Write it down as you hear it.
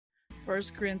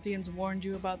First Corinthians warned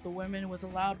you about the women with a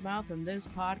loud mouth, and this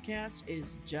podcast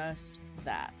is just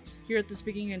that. Here at the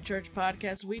Speaking in Church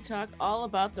podcast, we talk all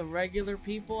about the regular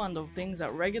people and the things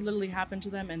that regularly happen to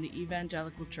them in the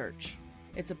evangelical church.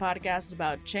 It's a podcast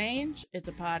about change, it's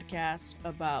a podcast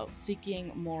about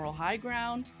seeking moral high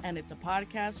ground, and it's a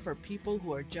podcast for people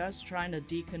who are just trying to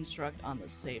deconstruct on the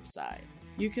safe side.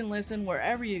 You can listen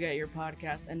wherever you get your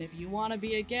podcast, and if you want to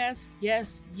be a guest,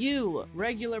 yes, you,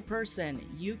 regular person,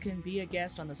 you can be a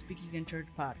guest on the Speaking in Church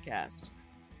podcast.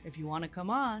 If you want to come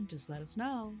on, just let us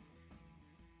know.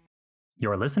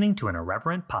 You're listening to an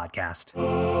Irreverent podcast.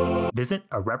 Visit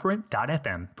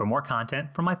irreverent.fm for more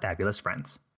content from my fabulous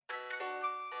friends.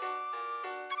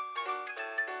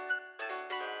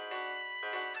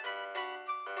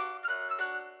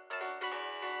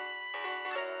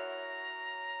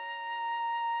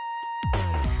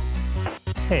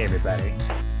 Hey everybody,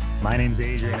 my name's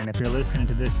Adrian, and if you're listening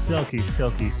to this silky,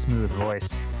 smooth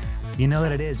voice, you know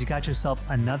what it is. You got yourself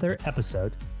another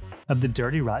episode of the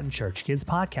Dirty Rotten Church Kids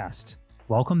podcast.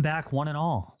 Welcome back, one and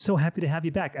all. So happy to have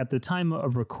you back. At the time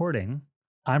of recording,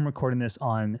 I'm recording this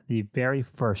on the very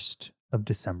 1st of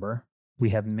December. We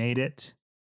have made it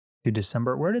to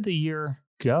December. Where did the year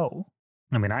go?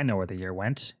 I mean, I know where the year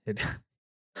went.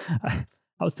 I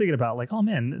was thinking about like, oh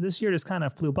man, this year just kind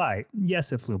of flew by.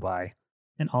 Yes, it flew by.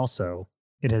 And also,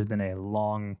 it has been a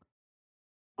long,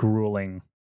 grueling,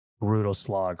 brutal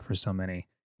slog for so many.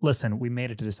 Listen, we made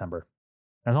it to December.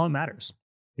 That's all that matters.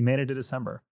 We made it to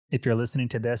December. If you're listening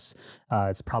to this,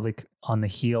 it's probably on the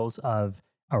heels of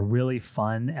a really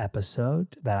fun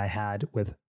episode that I had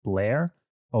with Blair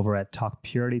over at Talk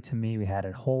Purity to Me. We had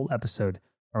a whole episode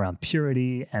around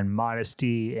purity and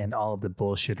modesty and all of the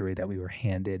bullshittery that we were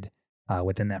handed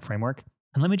within that framework.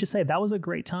 And let me just say, that was a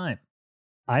great time.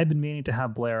 I had been meaning to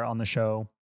have Blair on the show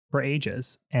for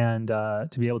ages, and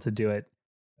to be able to do it,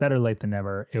 better late than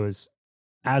never. It was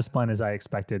as fun as I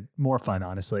expected, more fun,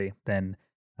 honestly, than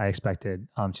I expected.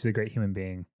 She's a great human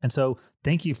being. And so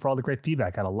thank you for all the great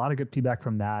feedback. Got a lot of good feedback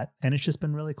from that, and it's just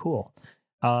been really cool.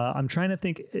 I'm trying to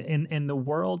think in the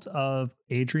world of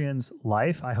Adrian's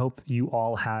life, I hope you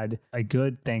all had a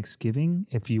good Thanksgiving.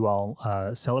 If you all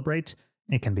celebrate,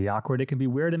 it can be awkward. It can be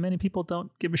weird. And many people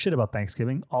don't give a shit about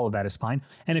Thanksgiving. All of that is fine.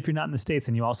 And if you're not in the States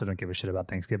and you also don't give a shit about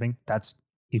Thanksgiving, that's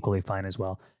equally fine as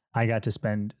well. I got to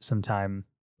spend some time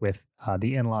with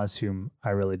the in-laws whom I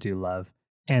really do love.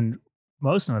 And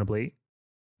most notably,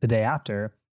 the day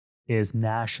after is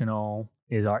the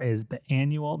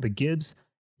Gibbs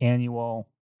annual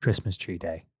Christmas tree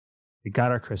day. We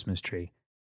got our Christmas tree.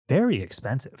 Very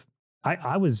expensive.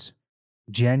 I was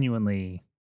genuinely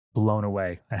blown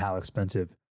away at how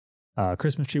expensive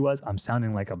Christmas tree was. I'm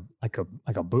sounding like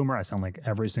a boomer. I sound like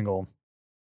every single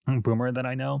boomer that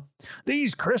I know.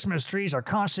 These Christmas trees are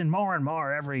costing more and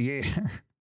more every year.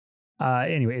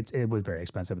 Anyway, it was very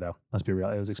expensive though. Let's be real.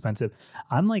 It was expensive.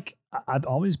 I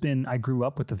grew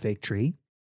up with the fake tree,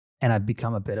 and I've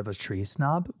become a bit of a tree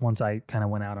snob once I kind of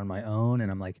went out on my own, and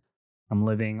I'm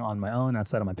living on my own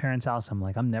outside of my parents' house. I'm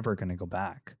like, I'm never going to go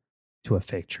back to a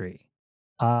fake tree.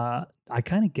 I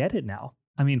kind of get it now.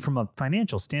 I mean, from a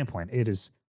financial standpoint, it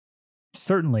is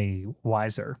certainly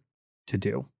wiser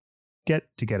to get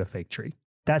a fake tree.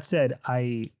 That said,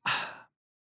 can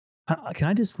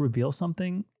I just reveal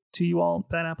something to you all,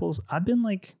 Bad Apples? I've been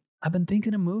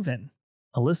thinking of moving.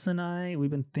 Alyssa and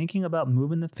we've been thinking about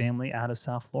moving the family out of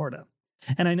South Florida.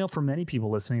 And I know for many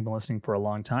people listening, have been listening for a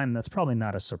long time, that's probably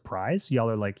not a surprise. Y'all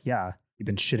are like, yeah, you've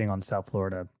been shitting on South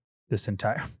Florida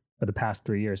for the past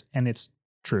 3 years. And it's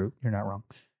true. You're not wrong.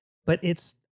 But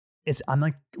I'm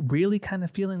like really kind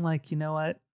of feeling like, you know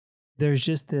what? There's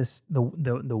just this,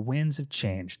 the winds have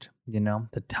changed, you know,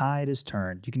 the tide has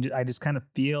turned. I just kind of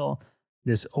feel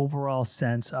this overall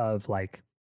sense of like,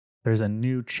 there's a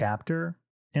new chapter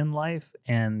in life.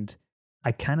 And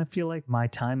I kind of feel like my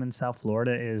time in South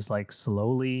Florida is like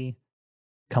slowly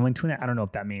coming to an end. I don't know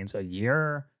if that means a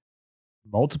year,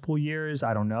 multiple years.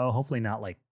 I don't know. Hopefully not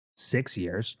like 6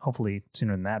 years, hopefully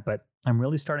sooner than that. But I'm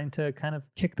really starting to kind of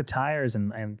kick the tires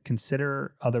and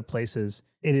consider other places.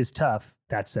 It is tough.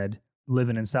 That said,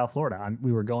 living in South Florida,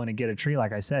 we were going to get a tree.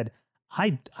 Like I said,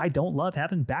 I don't love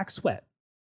having back sweat.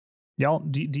 Y'all,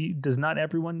 does not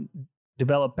everyone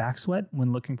develop back sweat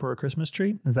when looking for a Christmas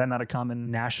tree? Is that not a common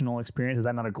national experience? Is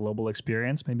that not a global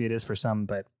experience? Maybe it is for some,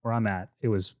 but where I'm at, it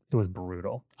was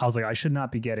brutal. I was like, I should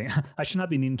not be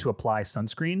needing to apply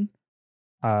sunscreen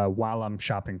while I'm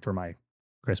shopping for my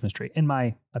Christmas tree, in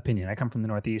my opinion. I come from the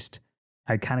Northeast.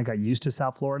 I kind of got used to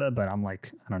South Florida, but I'm like,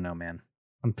 I don't know, man.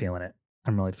 I'm feeling it.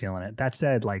 I'm really feeling it. That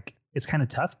said, like, it's kind of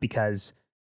tough because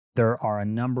there are a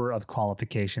number of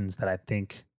qualifications that I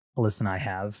think Alyssa and I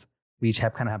have We each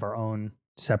kind of have our own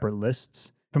separate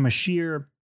lists. From a sheer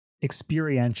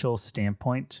experiential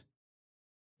standpoint,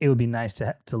 it would be nice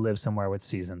to live somewhere with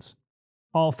seasons.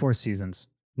 All 4 seasons.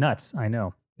 Nuts, I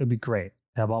know. It would be great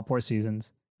to have all 4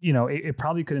 seasons. You know, it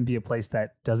probably couldn't be a place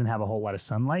that doesn't have a whole lot of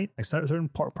sunlight. Like certain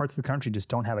parts of the country just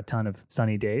don't have a ton of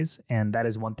sunny days. And that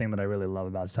is one thing that I really love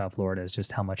about South Florida is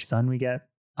just how much sun we get.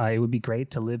 It would be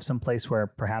great to live someplace where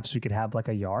perhaps we could have like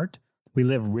a yard. We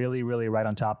live really, really right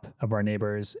on top of our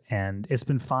neighbors, and it's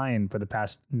been fine for the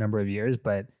past number of years.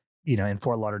 But, you know, in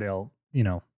Fort Lauderdale, you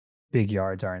know, big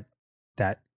yards aren't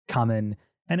that common.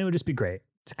 And it would just be great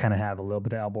to kind of have a little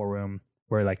bit of elbow room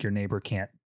where like your neighbor can't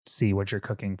see what you're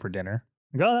cooking for dinner.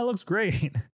 Like, oh, that looks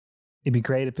great. It'd be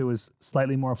great if it was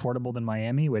slightly more affordable than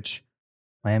Miami, which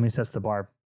Miami sets the bar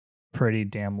pretty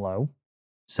damn low.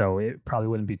 So it probably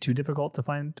wouldn't be too difficult to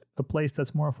find a place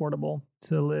that's more affordable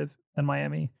to live than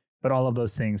Miami. But all of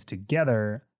those things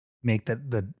together make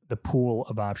the pool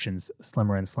of options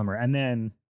slimmer and slimmer. And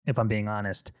then, if I'm being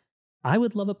honest, I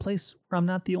would love a place where I'm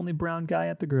not the only brown guy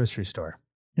at the grocery store.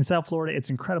 In South Florida,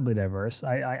 it's incredibly diverse.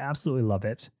 I absolutely love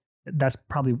it. That's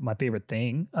probably my favorite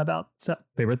thing about South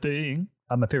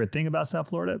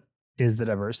Florida is the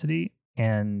diversity,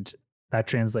 and that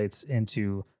translates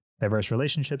into diverse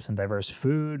relationships and diverse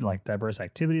food, like diverse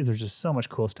activities. There's just so much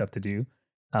cool stuff to do,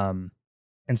 and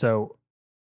so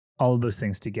all of those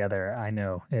things together, I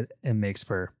know it makes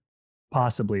for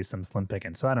possibly some slim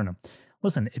pickings. So I don't know.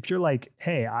 Listen, if you're like,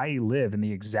 hey, I live in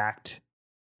the exact,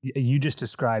 you just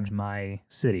described my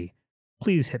city,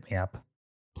 please hit me up.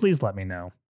 Please let me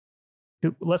know.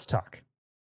 Let's talk.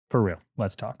 For real.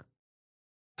 Let's talk.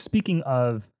 Speaking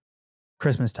of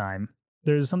Christmas time,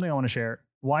 there's something I want to share.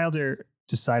 Wilder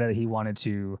decided that he wanted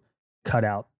to cut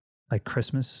out like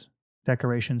Christmas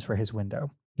decorations for his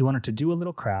window. He wanted to do a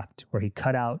little craft where he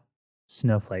cut out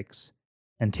snowflakes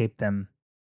and taped them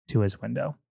to his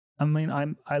window. I mean,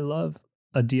 I love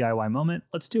a DIY moment.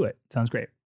 Let's do it. Sounds great.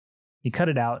 He cut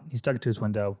it out. He stuck it to his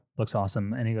window. Looks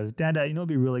awesome. And he goes, Dad, you know, it'd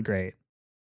be really great.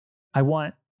 I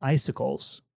want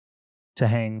icicles to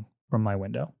hang from my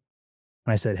window.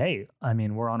 And I said, hey, I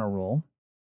mean, we're on a roll.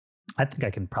 I think I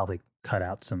can probably cut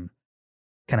out some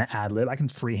kind of ad lib. I can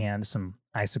freehand some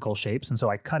icicle shapes. And so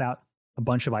I cut out a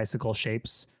bunch of icicle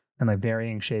shapes and like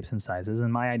varying shapes and sizes.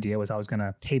 And my idea was I was going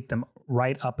to tape them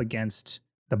right up against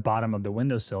the bottom of the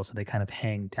windowsill so they kind of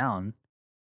hang down.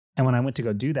 And when I went to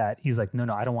go do that, he's like,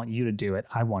 no, I don't want you to do it.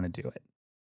 I want to do it.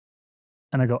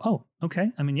 And I go, oh,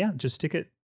 okay. I mean, yeah, just stick it,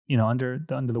 you know, under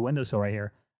the windowsill right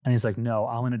here. And he's like, no,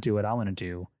 I want to do what I want to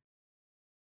do.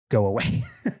 Go away.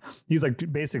 He's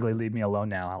like, basically, leave me alone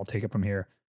now. I'll take it from here.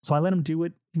 So I let him do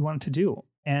what he wanted to do.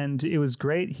 And it was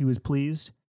great. He was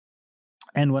pleased.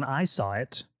 And when I saw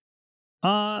it,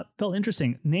 felt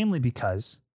interesting, namely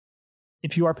because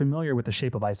if you are familiar with the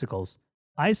shape of icicles,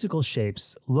 icicle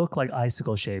shapes look like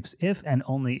icicle shapes if and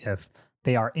only if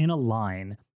they are in a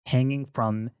line hanging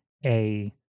from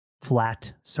a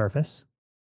flat surface.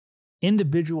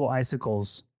 Individual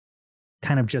icicles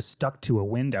kind of just stuck to a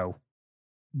window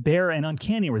bear an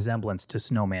uncanny resemblance to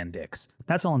snowman dicks.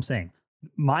 That's all I'm saying.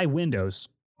 My windows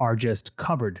are just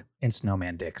covered in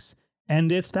snowman dicks,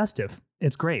 and it's festive.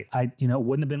 It's great.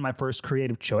 Wouldn't have been my first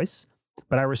creative choice,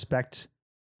 but I respect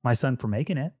my son for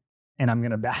making it, and I'm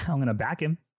gonna back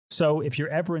him. So if you're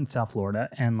ever in South Florida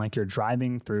and like you're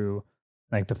driving through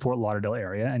like the Fort Lauderdale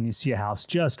area and you see a house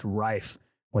just rife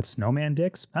with snowman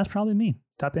dicks, that's probably me.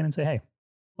 Stop in and say hey.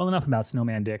 Well, enough about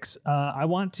snowman dicks. I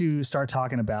want to start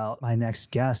talking about my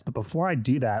next guest, but before I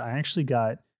do that, I actually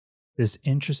got this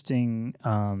interesting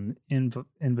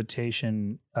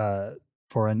invitation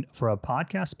for a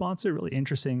podcast sponsor, really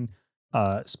interesting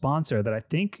sponsor that I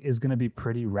think is going to be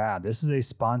pretty rad. This is a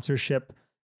sponsorship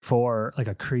for like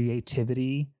a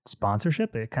creativity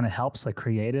sponsorship. It kind of helps like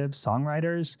creative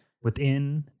songwriters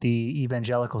within the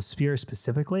evangelical sphere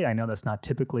specifically. I know that's not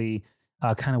typically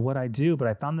kind of what I do, but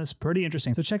I found this pretty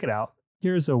interesting. So check it out.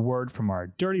 Here's a word from our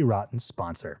Dirty Rotten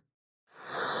sponsor.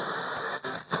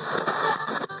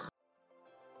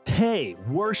 Hey,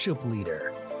 worship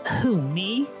leader. Who,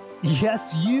 me?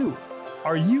 Yes, you.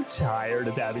 Are you tired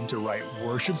of having to write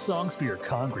worship songs for your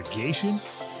congregation?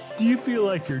 Do you feel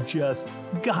like you're just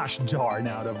gosh darn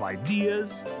out of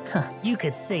ideas? You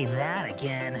could say that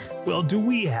again. Well, do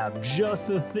we have just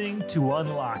the thing to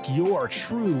unlock your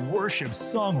true worship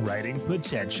songwriting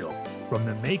potential? From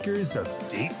the makers of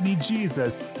Date Me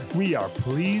Jesus, we are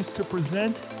pleased to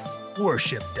present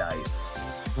Worship Dice.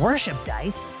 Worship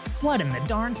Dice? What in the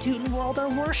darn tootin' world are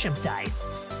worship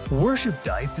dice? Worship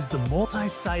Dice is the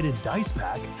multi-sided dice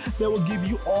pack that will give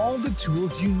you all the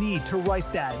tools you need to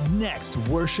write that next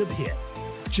worship hit.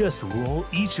 Just roll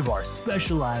each of our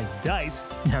specialized dice,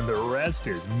 and the rest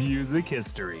is music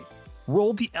history.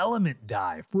 Roll the element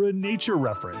die for a nature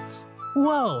reference.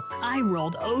 Whoa, I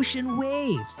rolled ocean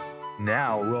waves.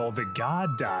 Now roll the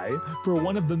God die for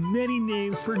one of the many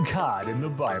names for God in the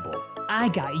Bible. I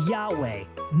got Yahweh,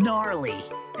 gnarly.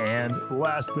 And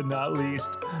last but not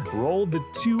least, roll the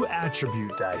 2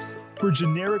 attribute dice for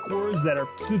generic words that are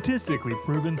statistically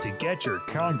proven to get your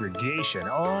congregation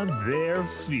on their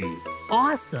feet.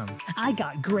 Awesome, I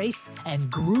got grace and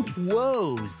group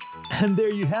woes. And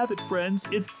there you have it, friends.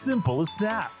 It's simple as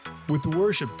that. With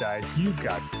worship dice, you've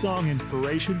got song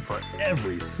inspiration for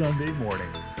every Sunday morning.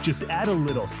 Just add a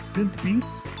little synth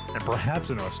beats and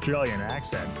perhaps an Australian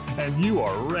accent, and you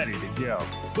are ready to go.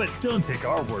 But don't take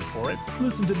our word for it.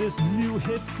 Listen to this new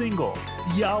hit single,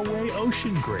 Yahweh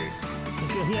Ocean Grace.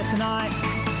 If you're here tonight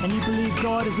and you believe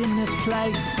God is in this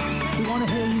place, we want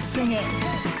to hear you sing it.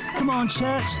 Come on,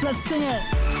 church, let's sing it.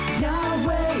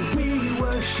 Yahweh, we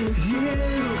worship you.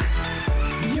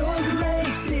 Your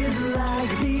grace is like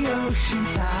the ocean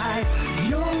tide.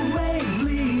 Your waves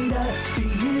lead us to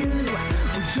you.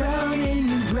 We're drowning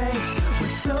in grace.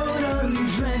 We're totally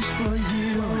drenched for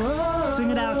you.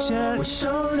 Sing it out, church. We're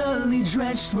totally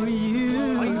drenched for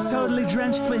you. Are you totally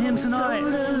drenched for him tonight?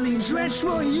 Totally drenched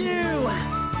for you.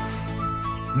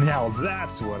 Now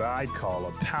that's what I'd call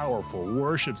a powerful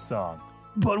worship song.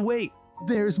 But wait,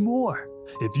 there's more.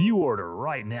 If you order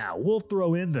right now, we'll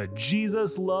throw in the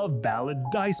Jesus Love Ballad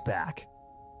Dice Pack.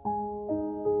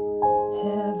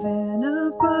 Heaven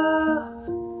above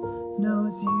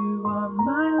knows you are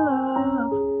my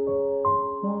love.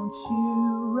 Won't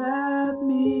you wrap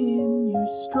me in your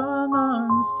strong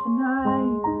arms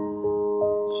tonight?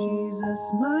 Jesus,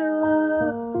 my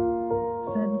love,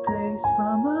 send grace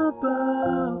from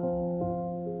above.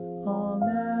 All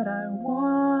that I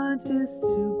want is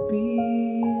to be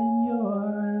in your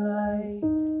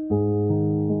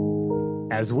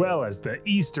light. As well as the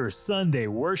Easter Sunday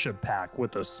Worship Pack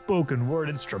with a spoken word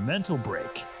instrumental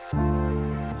break.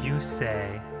 You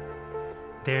say,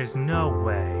 there's no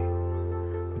way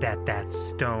that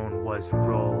stone was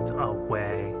rolled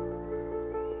away.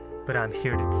 But I'm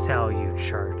here to tell you,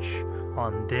 church,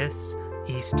 on this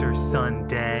Easter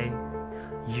Sunday,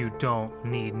 you don't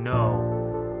need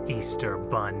no Easter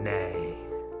bunny.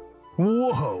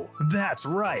 Whoa, that's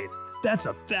right. That's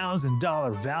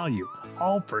 $1,000 value,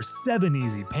 all for 7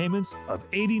 easy payments of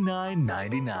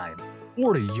 $89.99.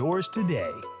 Order yours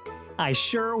today. I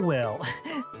sure will.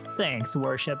 Thanks,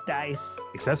 Worship Dice.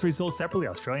 Accessories sold separately,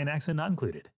 Australian accent not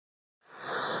included.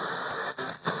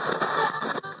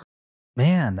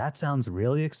 Man, that sounds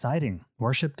really exciting.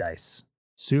 Worship Dice.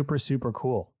 Super, super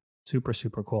cool. Super,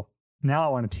 super cool. Now I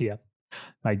want to tee up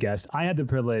my guest. I had the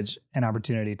privilege and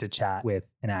opportunity to chat with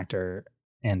an actor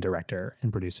and director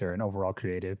and producer and overall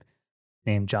creative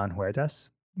named Jon Huertas.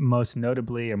 Most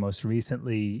notably, or most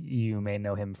recently, you may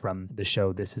know him from the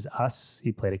show This Is Us.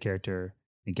 He played a character,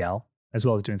 Miguel, as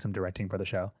well as doing some directing for the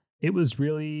show. It was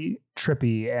really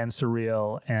trippy and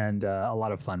surreal and a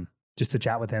lot of fun just to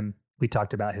chat with him. We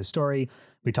talked about his story.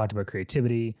 We talked about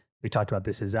creativity. We talked about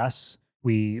This Is Us.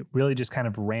 We really just kind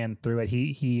of ran through it.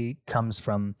 He comes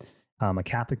from a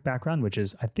Catholic background, which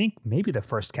is, I think, maybe the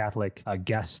first Catholic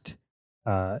guest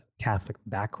Catholic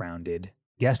backgrounded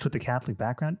guest with the Catholic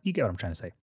background. You get what I'm trying to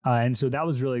say. And so that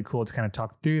was really cool to kind of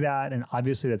talk through that. And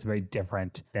obviously that's very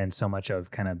different than so much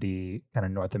of kind of the kind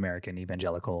of North American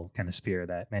evangelical kind of sphere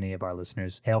that many of our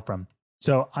listeners hail from.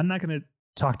 So I'm not going to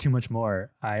talk too much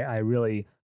more. I really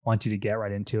want you to get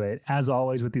right into it. As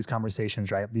always with these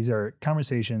conversations, right? These are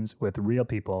conversations with real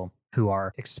people who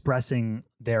are expressing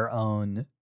their own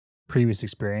previous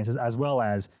experiences, as well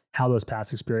as how those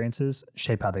past experiences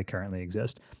shape how they currently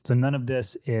exist. So none of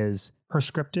this is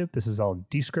prescriptive. This is all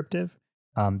descriptive.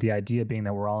 The idea being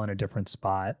that we're all in a different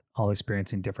spot, all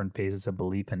experiencing different phases of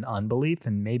belief and unbelief.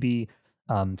 And maybe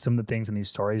some of the things in these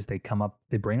stories, they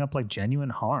bring up like genuine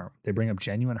harm. They bring up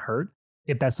genuine hurt.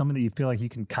 If that's something that you feel like you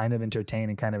can kind of entertain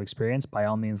and kind of experience, by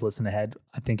all means, listen ahead.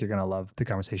 I think you're going to love the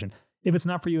conversation. If it's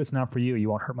not for you, it's not for you. You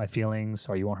won't hurt my feelings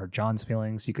or you won't hurt John's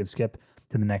feelings. You could skip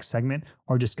to the next segment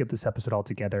or just skip this episode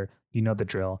altogether. You know the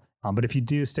drill. But if you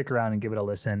do stick around and give it a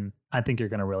listen, I think you're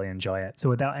going to really enjoy it. So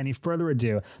without any further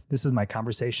ado, this is my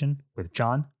conversation with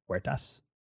Jon Huertas.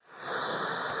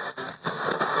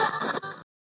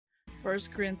 1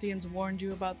 Corinthians warned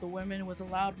you about the women with a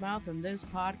loud mouth, and this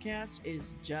podcast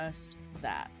is just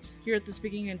that. Here at the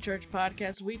Speaking in Church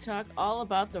podcast, we talk all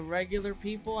about the regular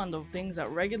people and the things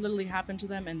that regularly happen to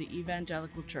them in the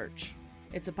evangelical church.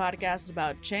 It's a podcast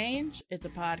about change, it's a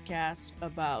podcast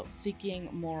about seeking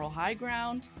moral high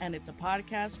ground, and it's a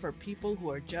podcast for people who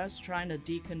are just trying to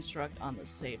deconstruct on the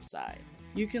safe side.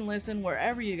 You can listen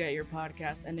wherever you get your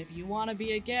podcast, and if you want to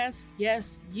be a guest,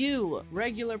 yes, you,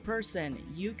 regular person,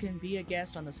 you can be a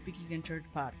guest on the Speaking in Church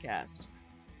podcast.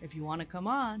 If you want to come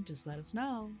on, just let us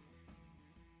know.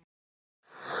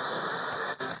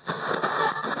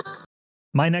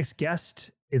 My next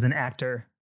guest is an actor,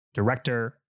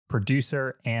 director,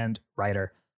 producer, and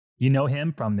writer. You know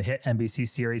him from the hit NBC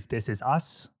series This Is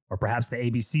Us, or perhaps the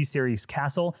ABC series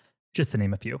Castle, just to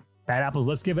name a few. Bad Apples,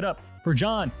 let's give it up for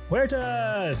Jon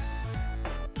Huertas.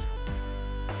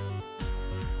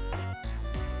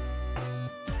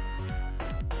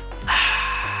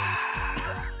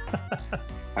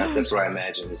 That's what I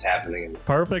imagine is happening.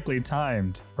 Perfectly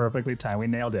timed. We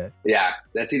nailed it. Yeah,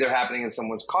 that's either happening in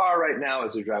someone's car right now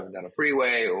as they're driving down a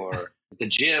freeway or at the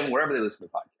gym, wherever they listen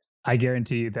to podcasts. I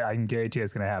can guarantee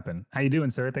it's going to happen. How you doing,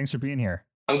 sir? Thanks for being here.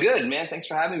 I'm good, man. Thanks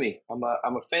for having me. I'm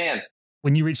a fan.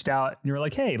 When you reached out, you were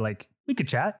like, hey, we could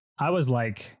chat. I was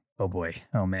like, oh boy,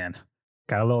 oh man.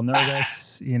 Got a little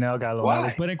nervous,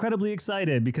 nervous, but incredibly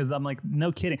excited because I'm like,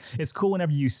 no kidding. It's cool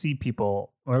whenever you see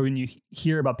people or when you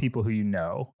hear about people who you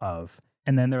know of,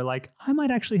 and then they're like, I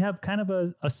might actually have kind of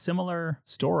a similar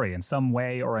story in some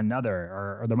way or another,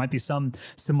 or there might be some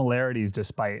similarities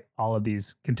despite all of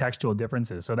these contextual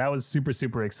differences. So that was super,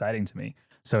 super exciting to me.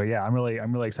 So yeah, I'm really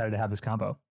excited to have this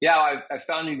combo. Yeah, I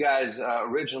found you guys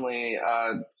originally,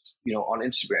 on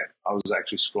Instagram. I was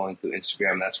actually scrolling through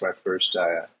Instagram. That's where I first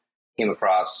came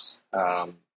across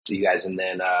you guys. And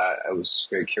then I was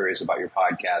very curious about your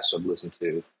podcast. So I've listened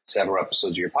to several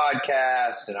episodes of your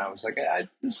podcast. And I was like,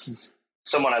 this is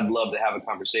someone I'd love to have a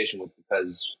conversation with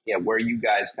because, where you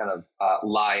guys kind of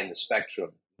lie in the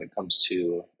spectrum when it comes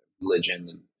to religion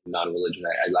and non-religion.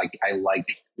 I like a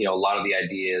lot of the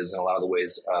ideas and a lot of the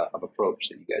ways of approach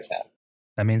that you guys have.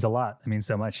 That means a lot. That means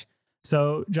so much.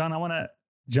 So, Jon, I want to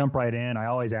jump right in. I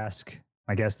always ask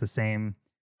my guests the same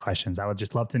questions. I would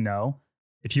just love to know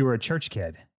if you were a church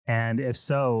kid. And if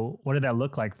so, what did that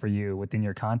look like for you within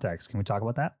your context? Can we talk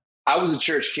about that? I was a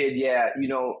church kid, yeah.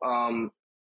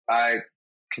 I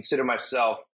consider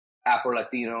myself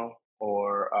Afro-Latino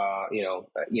or,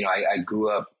 I grew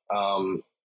up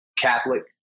Catholic.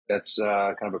 That's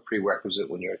kind of a prerequisite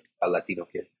when you're a Latino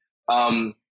kid.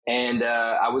 And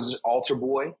I was an altar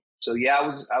boy. So yeah,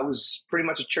 I was pretty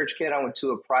much a church kid. I went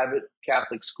to a private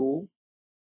Catholic school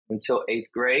until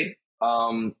 8th grade.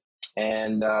 And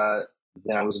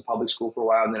then I was in public school for a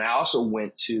while. And then I also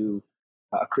went to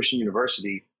a Christian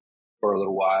university for a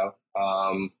little while.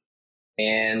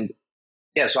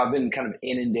 So I've been kind of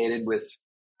inundated with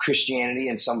Christianity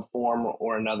in some form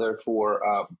or another for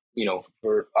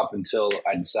up until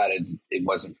I decided it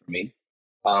wasn't for me.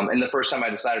 And the first time I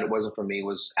decided it wasn't for me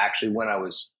was actually when I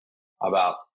was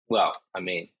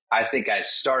I think I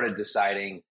started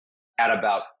deciding at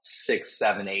about 6,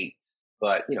 7, 8,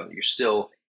 but you're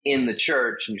still in the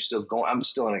church and you're still going, I'm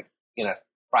still in a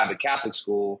private Catholic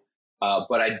school.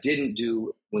 But I didn't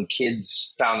do, when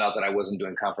kids found out that I wasn't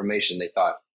doing confirmation, they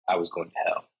thought I was going to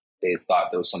hell. They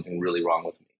thought there was something really wrong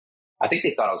with me. I think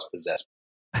they thought I was possessed.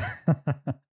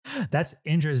 That's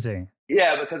interesting.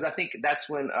 Yeah, because I think that's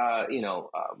when,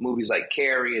 movies like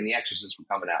Carrie and The Exorcist were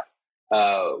coming out,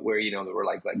 where, there were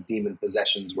like demon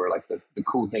possessions were like the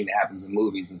cool thing that happens in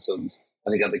movies. And so I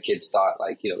think other kids thought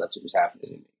that's what was happening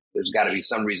to me. There's got to be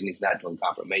some reason he's not doing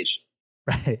confirmation.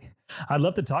 Right. I'd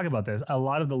love to talk about this. A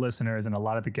lot of the listeners and a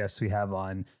lot of the guests we have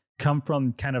on come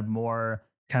from kind of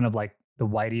like the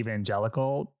white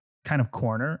evangelical kind of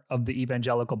corner of the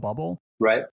evangelical bubble.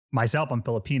 Right. Myself, I'm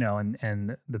Filipino,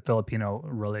 and the Filipino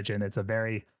religion, it's a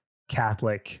very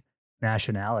Catholic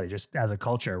nationality, just as a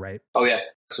culture, right? Oh, yeah.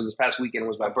 So this past weekend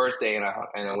was my birthday, and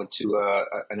I went to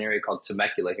an area called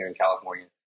Temecula here in California.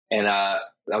 And I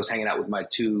was hanging out with my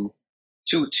two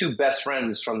best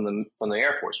friends from the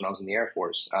Air Force when I was in the Air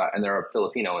Force, and they're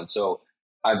Filipino. And so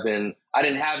I didn't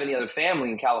have any other family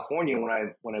in California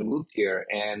when I moved here,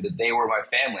 and they were my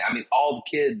family. I mean, all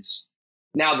the kids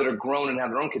now that are grown and have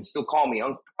their own kids still call me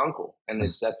uncle. And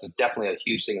that's definitely a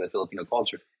huge thing in the Filipino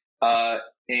culture.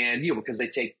 Because they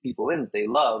take people in that they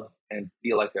love and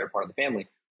feel like they're part of the family,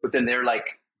 but then they're like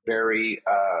very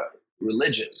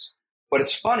religious. But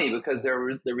it's funny because they're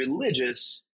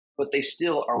religious, but they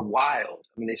still are wild.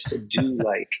 I mean, they still do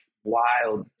like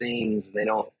wild things. They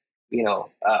don't,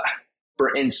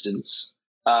 for instance,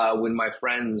 when my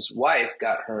friend's wife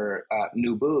got her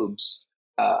new boobs,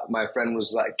 my friend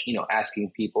was like,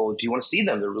 asking people, do you want to see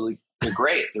them? They're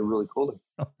great. They're really cool.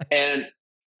 And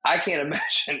I can't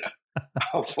imagine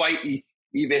a white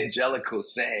evangelical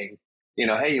saying,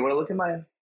 hey, you want to look at my,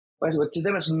 but to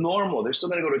them it's normal. They're still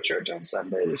going to go to church on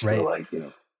Sunday. They're still Right. like,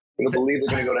 going to believe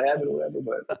they're going to go to heaven or whatever.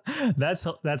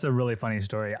 But That's a really funny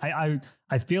story.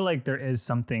 I feel like there is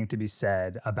something to be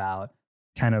said about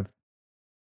kind of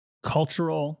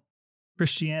cultural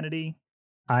Christianity.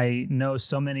 I know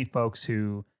so many folks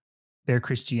who their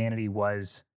Christianity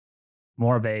was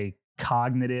more of a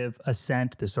cognitive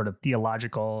assent, the sort of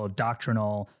theological,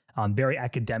 doctrinal, very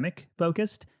academic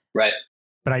focused. right.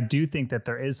 But I do think that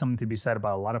there is something to be said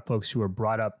about a lot of folks who are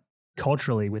brought up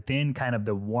culturally within kind of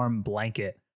the warm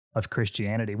blanket of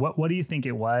Christianity. What do you think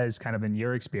it was kind of in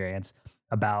your experience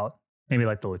about maybe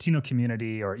like the Latino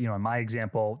community or, in my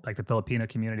example, like the Filipino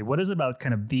community? What is it about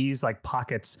kind of these like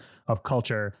pockets of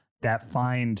culture that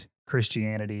find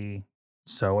Christianity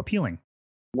so appealing?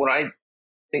 When I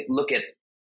look at,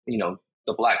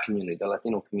 the Black community, the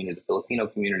Latino community, the Filipino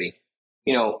community,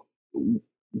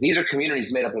 these are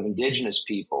communities made up of indigenous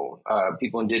people,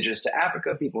 people indigenous to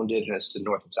Africa, people indigenous to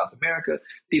North and South America,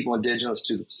 people indigenous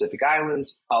to the Pacific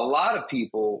Islands. A lot of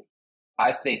people,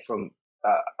 I think, from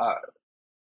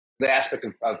the aspect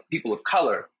of people of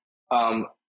color,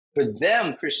 for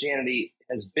them, Christianity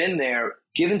has been there,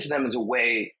 given to them as a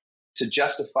way to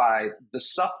justify the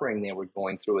suffering they were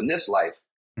going through in this life,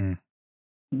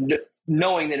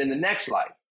 knowing that in the next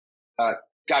life,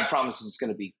 God promises it's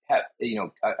going to be,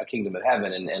 a kingdom of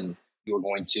heaven, and you're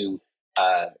going to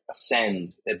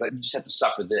ascend, but you just have to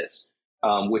suffer this,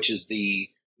 which is the,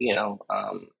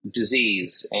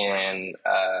 disease and,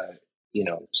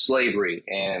 slavery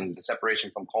and the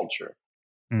separation from culture.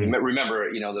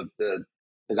 Remember, the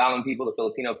Tagalog people, the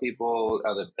Filipino people,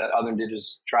 the other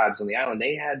indigenous tribes on the island,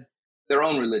 they had their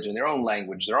own religion, their own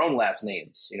language, their own last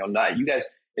names. Not you guys.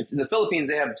 If in the Philippines,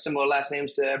 they have similar last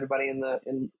names to everybody in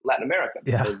Latin America.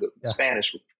 Yeah. So the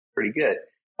Spanish were pretty good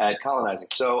at colonizing.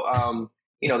 So,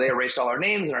 they erased all our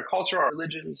names and our culture, our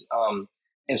religions.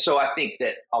 And so I think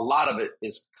that a lot of it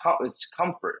is it's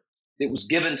comfort. It was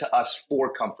given to us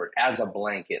for comfort as a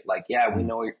blanket. Like, yeah, we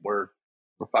know we're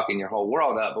fucking your whole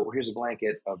world up, but here's a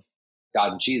blanket of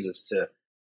God and Jesus to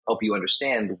help you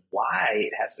understand why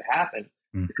it has to happen.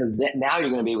 Because now you're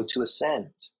going to be able to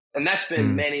ascend. And that's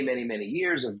been many, many, many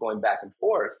years of going back and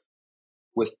forth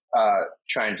with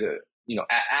trying to,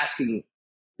 asking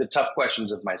the tough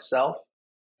questions of myself,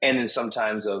 and then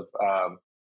sometimes of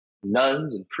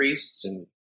nuns and priests and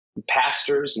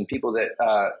pastors and people that,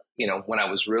 when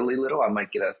I was really little, I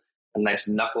might get a nice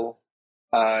knuckle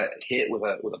hit with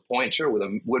a pointer, with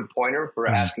a wood pointer for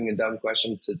asking a dumb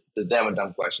question to them, a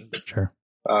dumb question. But, Sure.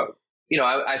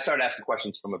 I started asking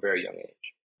questions from a very young age.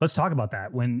 Let's talk about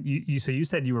that. When you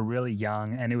said you were really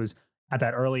young, and it was at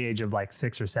that early age of like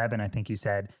 6 or 7, I think you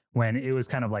said, when it was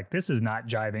kind of like, this is not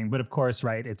jiving, but of course,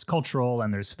 right, it's cultural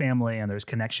and there's family and there's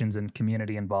connections and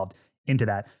community involved into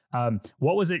that.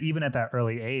 What was it even at that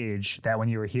early age that when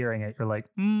you were hearing it, you're like,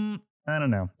 I don't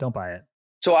know, don't buy it?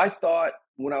 So I thought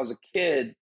when I was a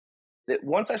kid that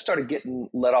once I started getting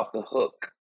let off the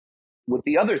hook with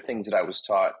the other things that I was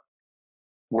taught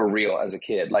were real as a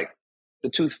kid, like the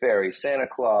Tooth Fairy, Santa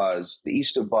Claus, the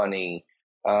Easter Bunny,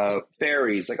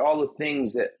 fairies, like all the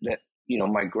things that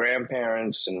my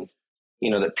grandparents and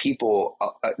that people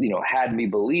had me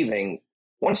believing.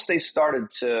 Once they started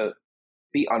to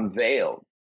be unveiled,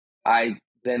 I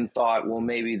then thought, well,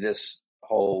 maybe this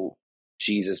whole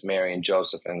Jesus, Mary, and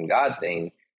Joseph and God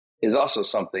thing is also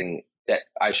something that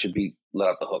I should be let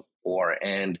off the hook for.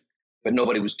 But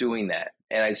nobody was doing that,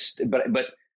 but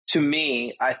to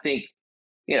me, I think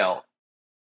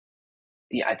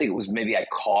I think it was maybe I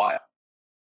caught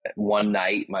one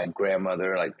night my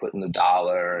grandmother like putting the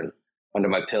dollar under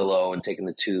my pillow and taking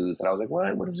the tooth, and I was like,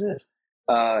 "What is this?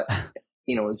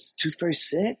 Is Tooth Fairy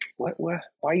sick? What? Why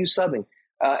are you subbing?"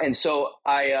 And so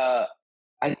I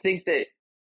think that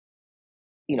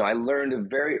I learned at a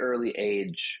very early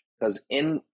age, because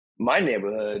in my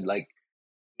neighborhood, like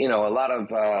a lot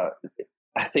of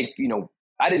I think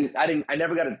I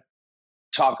never got to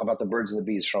talk about the birds and the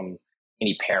bees from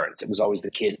any parent. It was always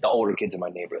the older kids in my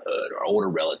neighborhood or older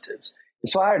relatives. And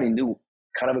so I already knew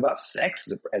kind of about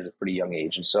sex as a pretty young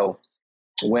age. And so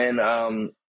when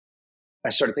I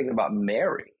started thinking about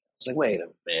Mary, I was like, wait a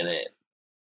minute,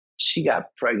 she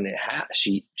got pregnant. How?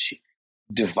 She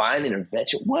divine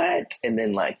intervention. What? And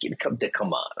then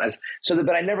come on.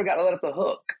 But I never got let off the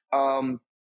hook. And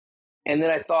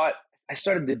then I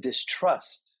started to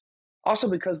distrust, also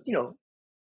because,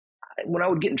 when I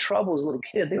would get in trouble as a little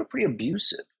kid, they were pretty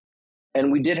abusive.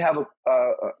 And we did have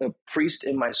a priest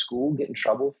in my school get in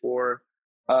trouble for,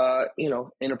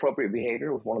 inappropriate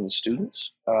behavior with one of the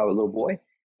students, a little boy.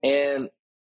 And,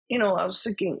 I was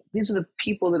thinking, these are the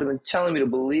people that have been telling me to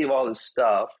believe all this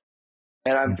stuff.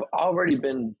 And I've already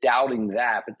been doubting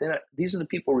that. But then these are the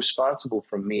people responsible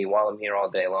for me while I'm here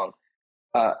all day long.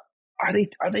 Are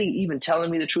they even telling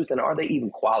me the truth? And are they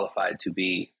even qualified to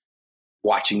be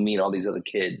watching me and all these other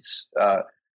kids?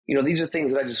 These are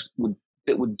things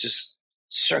that would just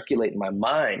circulate in my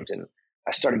mind. And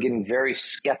I started getting very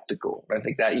skeptical. I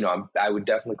think that, I would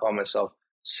definitely call myself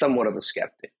somewhat of a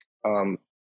skeptic.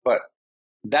 But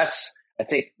that's, I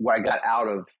think, where I got out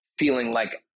of feeling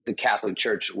like the Catholic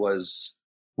Church was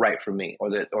right for me,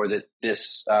 or that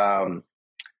this,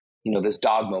 this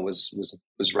dogma was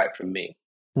right for me.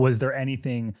 Was there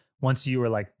anything, once you were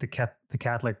like, the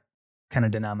Catholic kind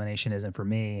of denomination isn't for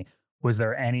me, was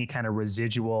there any kind of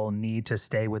residual need to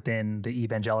stay within the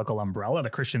evangelical umbrella, the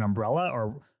Christian umbrella,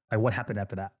 or like, what happened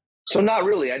after that? So not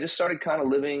really. I just started kind of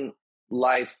living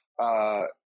life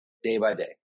day by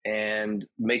day and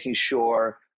making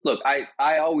sure, look,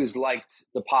 I always liked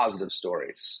the positive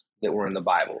stories that were in the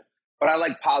Bible, but I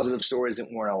like positive stories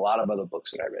that were in a lot of other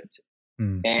books that I read too.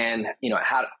 And,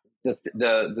 how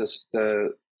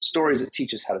the stories that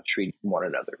teach us how to treat one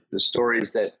another, the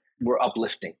stories that were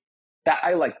uplifting, that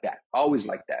I like that, always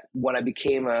liked that. When I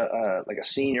became a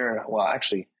senior, well,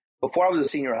 actually, before I was a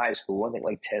senior in high school, I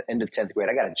think end of 10th grade,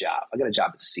 I got a job. I got a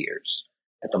job at Sears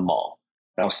at the mall.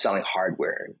 And I was selling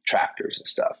hardware and tractors and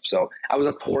stuff. So I was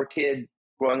a poor kid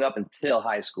growing up until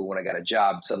high school. When I got a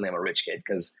job, suddenly I'm a rich kid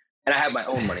and I had my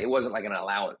own money. It wasn't like an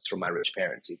allowance from my rich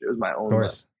parents either. It was my own money,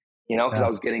 because I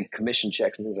was getting commission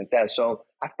checks and things like that. So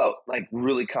I felt like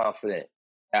really confident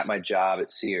at my job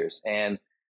at Sears. And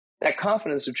that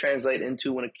confidence would translate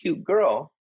into when a cute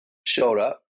girl showed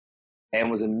up and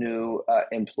was a new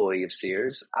employee of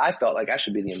Sears, I felt like I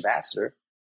should be the ambassador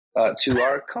to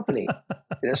our company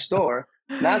in a store,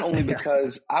 not only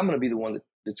because I'm going to be the one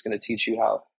that's going to teach you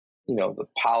how, the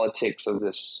politics of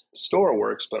this store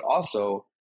works, but also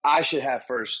I should have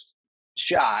first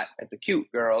shot at the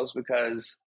cute girls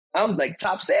because I'm like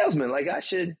top salesman. Like I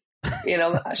should be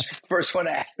the first one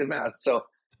to ask them out. So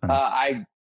I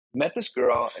met this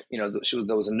girl,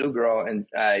 there was a new girl, and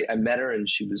I met her, and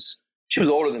she was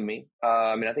older than me.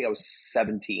 I think I was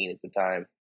 17 at the time.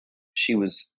 She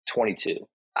was 22.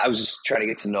 I was just trying to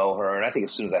get to know her. And I think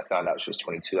as soon as I found out she was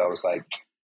 22, I was like,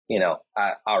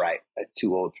 all right,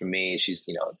 too old for me. She's,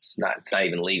 it's not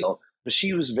even legal. But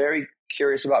she was very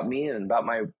curious about me and about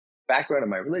my background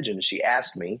and my religion. And she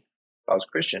asked me if I was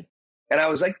Christian. And I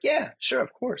was like, yeah, sure,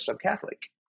 of course, I'm Catholic.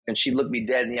 And she looked me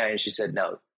dead in the eye and she said,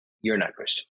 no, you're not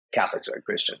Christian. Catholics are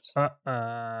Christians.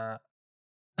 I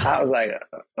was like,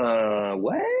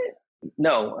 what?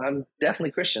 No, I'm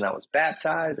definitely Christian. I was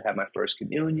baptized. I had my first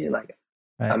communion.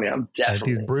 I'm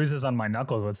definitely. These bruises on my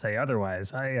knuckles would say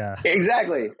otherwise.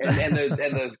 Exactly. And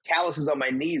the calluses on my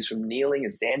knees from kneeling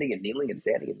and standing and kneeling and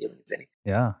standing and kneeling and standing.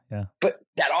 Yeah. But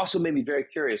that also made me very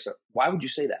curious. Why would you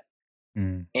say that?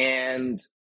 And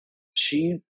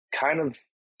she kind of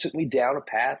took me down a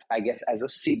path, I guess, as a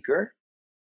seeker.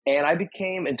 And I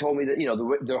became, and told me that,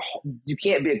 you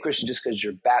can't be a Christian just because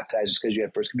you're baptized, just because you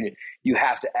had first communion. You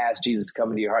have to ask Jesus to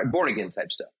come into your heart, born again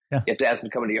type stuff. Yeah. You have to ask him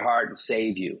to come into your heart and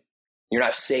save you. You're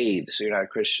not saved, so you're not a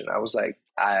Christian. I was like,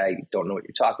 I don't know what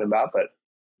you're talking about, but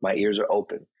my ears are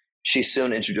open. She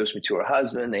soon introduced me to her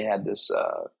husband. They had this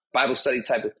Bible study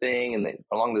type of thing, and they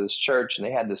belonged to this church, and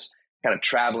they had this kind of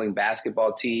traveling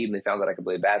basketball team. They found that I could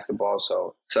play basketball,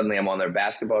 so suddenly I'm on their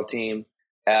basketball team.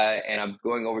 And I'm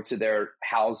going over to their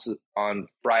house on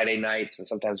Friday nights and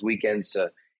sometimes weekends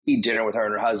to eat dinner with her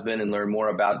and her husband and learn more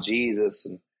about Jesus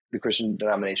and the Christian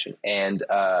denomination. And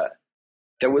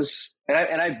there was, and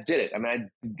I did it. I mean,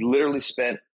 I literally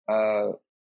spent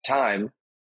time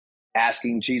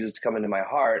asking Jesus to come into my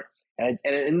heart. And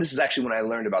this is actually when I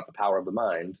learned about the power of the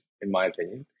mind, in my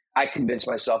opinion. I convinced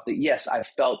myself that, yes, I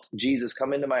felt Jesus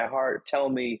come into my heart, tell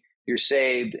me you're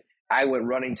saved. I went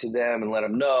running to them and let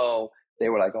them know. They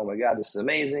were like, oh my God, this is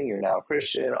amazing. You're now a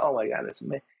Christian. Oh my God, that's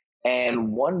amazing.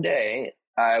 And one day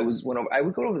I would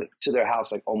go over to their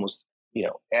house like almost,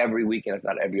 every weekend, if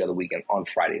not every other weekend, on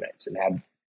Friday nights and have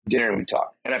dinner and we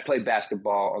talk. And I played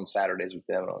basketball on Saturdays with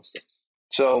them and all that stuff.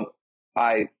 So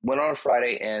I went on a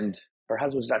Friday and her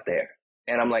husband's not there.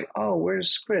 And I'm like, oh,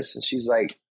 where's Chris? And she's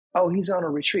like, oh, he's on a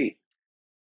retreat.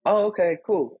 Oh, okay,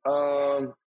 cool.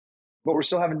 But we're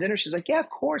still having dinner. She's like, yeah, of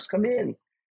course, come in.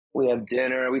 We have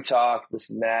dinner, we talk, this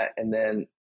and that. And then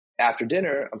after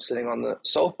dinner, I'm sitting on the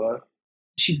sofa.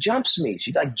 She jumps me.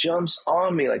 She jumps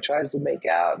on me, tries to make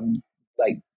out and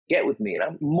get with me. And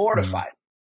I'm mortified.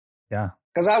 Yeah.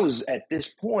 Because I was at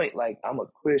this point, I'm a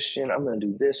Christian. I'm going to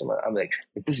do this. I'm like,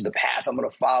 this is the path I'm going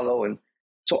to follow. And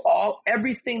so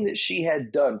everything that she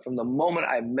had done from the moment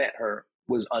I met her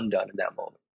was undone in that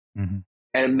moment. Mm-hmm.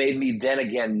 And it made me then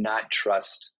again not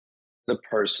trust the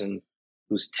person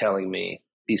who's telling me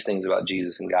these things about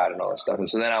Jesus and God and all that stuff. And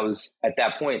so then I was at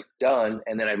that point done.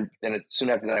 And then soon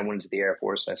after that, I went into the Air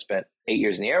Force, and I spent 8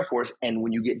 years in the Air Force. And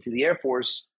when you get into the Air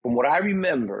Force, from what I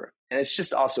remember, and it's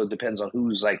just also depends on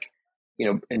who's like,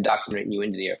 indoctrinating you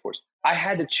into the Air Force. I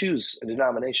had to choose a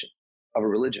denomination of a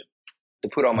religion to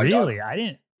put on my dog. Really? I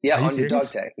didn't. Yeah, on your dog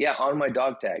tag. Yeah, on my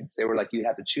dog tags. They were like, you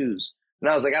have to choose. And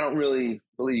I was like, I don't really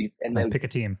believe. And then pick a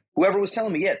team. Whoever was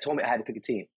telling me, told me I had to pick a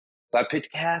team. So I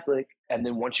picked Catholic. And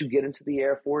then once you get into the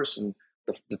Air Force and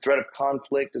the threat of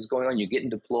conflict is going on, you're getting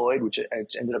deployed, which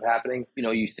ended up happening.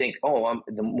 You think,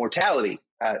 the mortality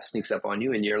sneaks up on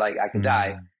you, and you're like, I can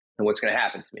die. And what's going to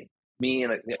happen to me? Me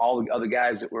and all the other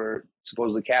guys that were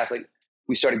supposedly Catholic,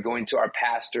 we started going to our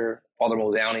pastor. Father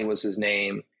Muldowney was his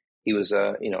name. He was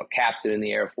a captain in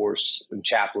the Air Force and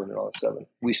chaplain and all that stuff. And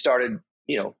we started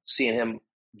seeing him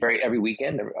every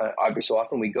weekend. Every so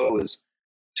often we go is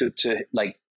to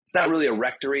like, it's not really a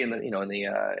rectory in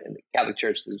the Catholic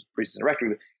Church. There's priests in a rectory,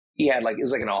 but he had it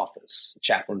was like an office, a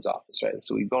chaplain's office, right?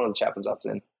 So we'd go to the chaplain's office,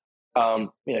 and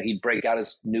he'd break out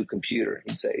his new computer.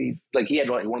 He'd say he had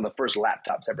one of the first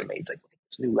laptops ever made. It's like,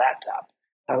 this new laptop.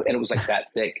 And it was like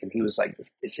that thick. And he was like,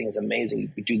 this thing is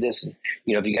amazing. You do this. And,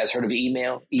 have you guys heard of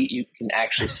email? You can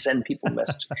actually send people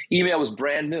messages. Email was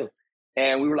brand new.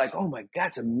 And we were like, oh my God,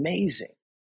 it's amazing.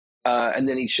 And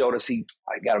then he showed us,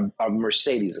 I got a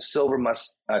Mercedes, a silver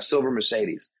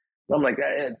Mercedes. And I'm like,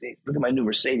 hey, look at my new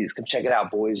Mercedes. Come check it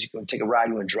out, boys. You can take a ride.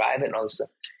 You want to drive it and all this stuff.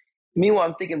 Meanwhile,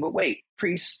 I'm thinking, but wait,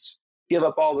 priests give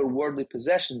up all their worldly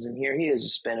possessions, and here he is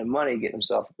just spending money getting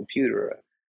himself a computer, a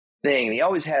thing. And he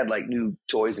always had like new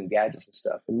toys and gadgets and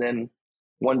stuff. And then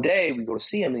one day we go to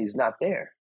see him, and he's not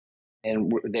there.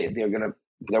 And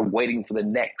they're waiting for the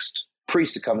next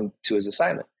priest to come to his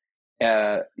assignment.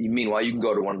 Meanwhile, you can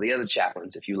go to one of the other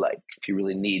chaplains if you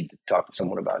really need to talk to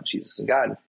someone about Jesus and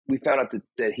God. We found out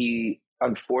that he,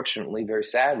 unfortunately, very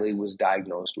sadly, was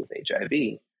diagnosed with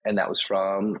HIV, and that was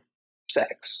from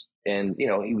sex. And,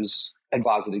 he was a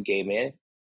closeted gay man.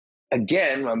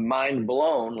 Again, my mind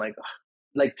blown,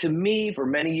 like to me, for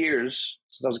many years,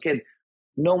 since I was a kid,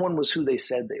 no one was who they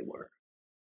said they were.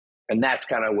 And that's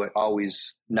kind of what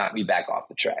always knocked me back off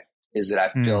the track, is that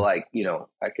I feel like,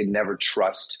 I could never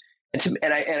trust.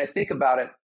 And I think about it,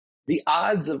 the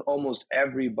odds of almost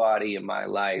everybody in my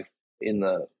life in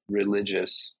the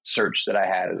religious search that I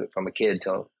had from a kid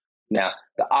till now,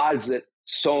 the odds that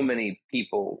so many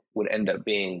people would end up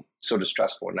being so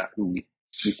distrustful and not who we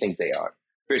think they are.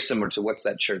 Very similar to what's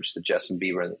that church that Justin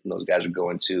Bieber and those guys are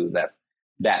going to,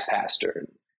 that pastor.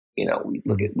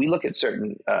 We look at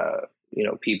certain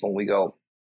people, and we go,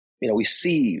 we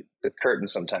see the curtain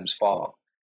sometimes fall,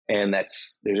 and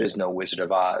there is no Wizard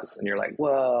of Oz, and you're like,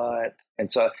 what?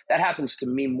 And so that happens to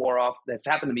me more often. That's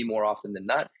happened to me more often than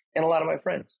not, and a lot of my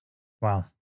friends. Wow,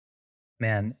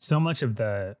 man, so much of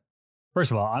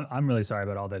first of all, I'm really sorry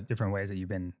about all the different ways that you've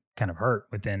been kind of hurt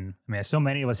within. I mean, so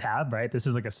many of us have, right? This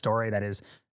is like a story that is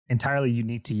entirely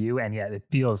unique to you, and yet it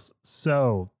feels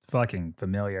so fucking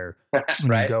familiar when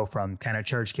right? You go from kind of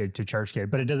church kid to church kid,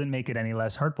 but it doesn't make it any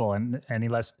less hurtful and any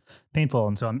less painful.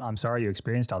 And so I'm sorry you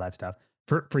experienced all that stuff.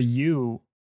 For you,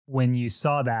 when you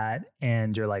saw that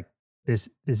and you're like, this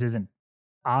isn't,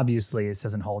 obviously this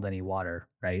doesn't hold any water,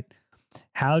 right?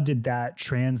 How did that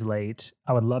translate?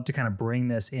 I would love to kind of bring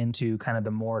this into kind of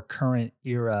the more current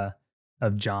era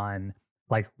of John.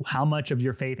 Like, how much of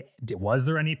your faith, was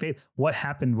there any faith? What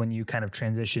happened when you kind of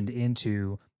transitioned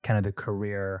into kind of the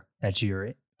career that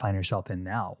you find yourself in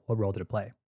now? What role did it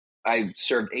play? I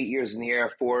served 8 years in the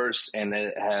Air Force, and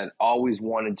had always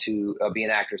wanted to be an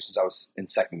actor since I was in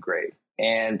second grade.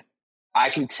 And I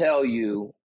can tell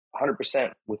you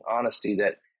 100% with honesty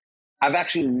that I've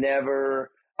actually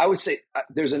never, I would say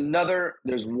there's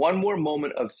one more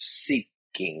moment of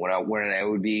seeking when I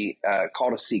would be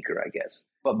called a seeker, I guess.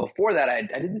 But before that,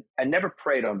 I never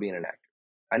prayed on being an actor.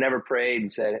 I never prayed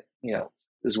and said, this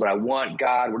is what I want,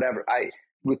 God, whatever. I,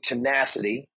 with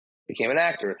tenacity, became an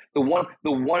actor. The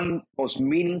one most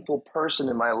meaningful person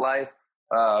in my life,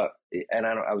 and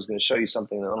I was going to show you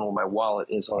something. I don't know where my wallet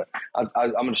is on it.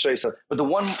 I'm going to show you something. But the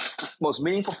one most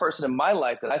meaningful person in my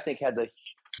life that I think had the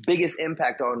biggest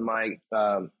impact on my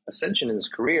ascension in this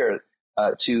career,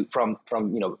 from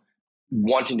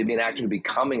wanting to be an actor to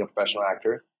becoming a professional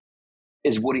actor,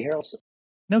 is Woody Harrelson.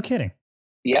 No kidding.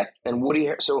 Yeah, and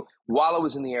so while I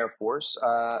was in the Air Force,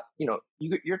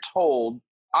 you're told,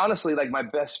 honestly, like my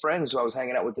best friends who I was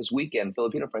hanging out with this weekend,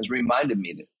 Filipino friends, reminded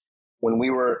me that when we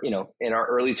were, in our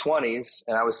early 20s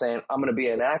and I was saying, I'm going to be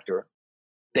an actor,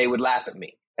 they would laugh at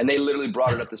me. And they literally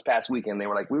brought it up this past weekend. They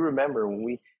were like, we remember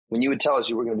when you would tell us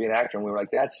you were going to be an actor. And we were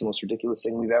like, that's the most ridiculous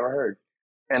thing we've ever heard.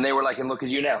 And they were like, and look at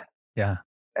you now. Yeah.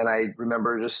 And I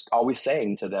remember just always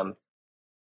saying to them,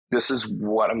 this is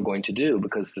what I'm going to do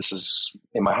because this is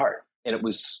in my heart. And it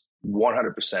was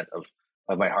 100%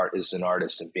 of my heart is an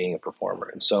artist and being a performer.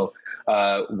 And so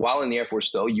while in the Air Force,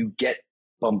 though, you get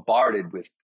bombarded with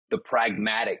the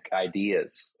pragmatic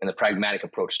ideas and the pragmatic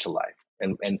approach to life.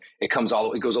 And it goes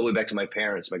all the way back to my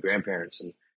parents, my grandparents,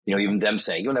 and even them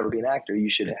saying, you'll never be an actor.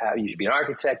 You should be an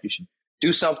architect. You should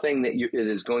do something that it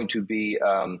is going to be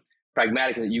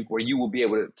pragmatic, and where you will be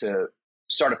able to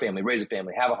start a family, raise a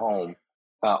family, have a home,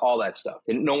 all that stuff.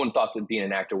 And no one thought that being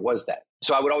an actor was that.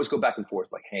 So I would always go back and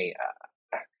forth like, hey,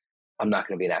 I'm not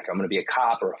going to be an actor. I'm going to be a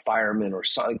cop or a fireman or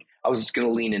something. I was just going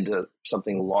to lean into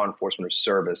something law enforcement or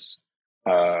service,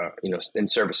 in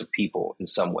service of people in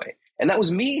some way. And that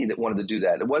was me that wanted to do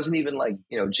that. It wasn't even like,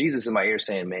 Jesus in my ear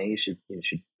saying, man, you should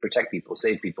protect people,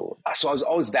 save people. So I was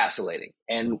always vacillating.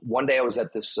 And one day I was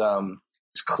at this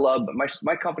club.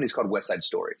 My company is called West Side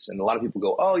Stories. And a lot of people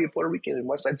go, oh, you're Puerto Rican in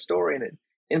West Side Story and it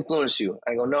influenced you.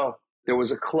 I go, no, there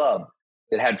was a club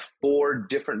that had 4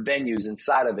 different venues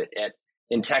inside of it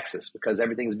in Texas because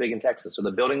everything's big in Texas. So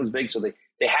the building was big. So they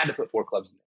had to put 4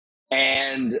 clubs in there.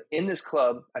 And in this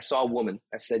club, I saw a woman.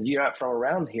 I said, you're not from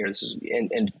around here.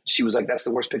 And she was like, that's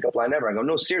the worst pickup line ever. I go,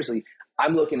 no, seriously,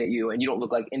 I'm looking at you and you don't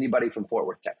look like anybody from Fort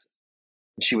Worth, Texas.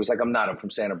 And she was like, I'm not. I'm from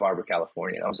Santa Barbara,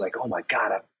 California. And I was like, oh my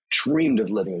God, I've dreamed of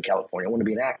living in California. I want to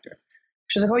be an actor.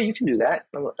 She's like, oh, you can do that.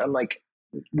 I'm like,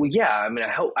 well, yeah, I mean,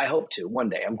 I hope to one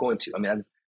day. I'm going to. I mean,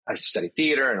 I study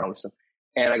theater and all this stuff.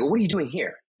 And I go, what are you doing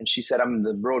here? And she said, I'm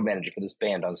the road manager for this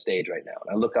band on stage right now.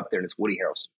 And I look up there and it's Woody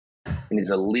Harrelson. And he's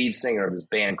a lead singer of this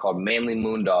band called Manly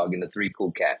Moondog and the Three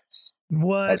Cool Cats.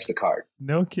 What? That's the card.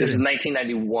 No kidding. This is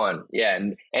 1991. Yeah.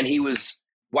 And he was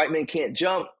White Men Can't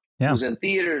Jump. Yeah. He was in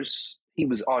theaters. He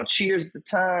was on Cheers at the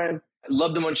time. I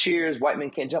loved him on Cheers. White Men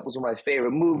Can't Jump was one of my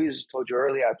favorite movies. I told you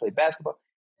earlier I played basketball.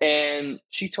 And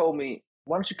she told me,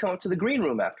 why don't you come up to the green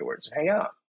room afterwards and hang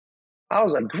out? I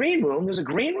was like, green room? There's a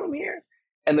green room here?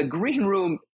 And the green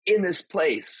room in this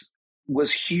place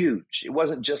was huge. It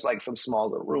wasn't just like some small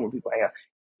little room where people hang out.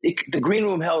 The green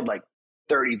room held like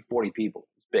 30, 40 people.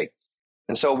 It was big.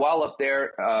 And so while up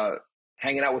there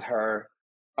hanging out with her,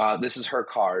 this is her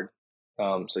card.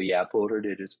 So yeah, I pulled her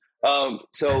digits.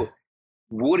 So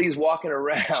Woody's walking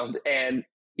around and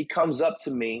he comes up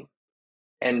to me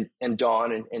and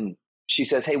Dawn and she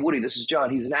says, hey, Woody, this is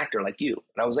John. He's an actor like you.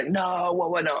 And I was like, no,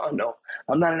 no.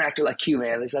 I'm not an actor like you,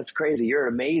 man. That's crazy. You're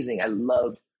amazing. I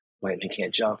love White Men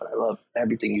Can't Jump, and I love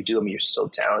everything you do. I mean, you're so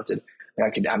talented.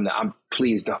 I'm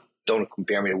please don't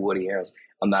compare me to Woody Harrelson.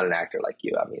 I'm not an actor like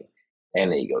you. I mean,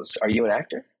 and he goes, are you an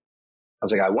actor? I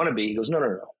was like, I want to be. He goes,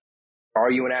 no. Are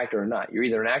you an actor or not? You're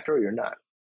either an actor or you're not.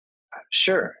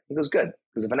 Sure. He goes, good.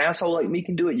 Because if an asshole like me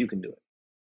can do it, you can do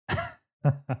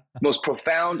it. Most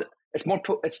profound.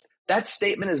 That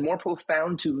statement is more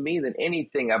profound to me than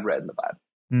anything I've read in the Bible.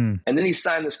 Mm. And then he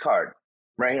signed this card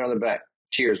right here on the back.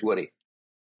 Cheers, Woody.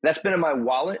 That's been in my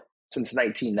wallet since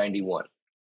 1991.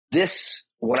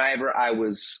 Whenever I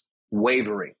was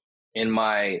wavering in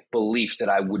my belief that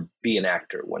I would be an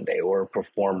actor one day or a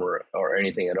performer or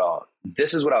anything at all,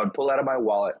 this is what I would pull out of my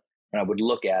wallet and I would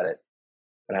look at it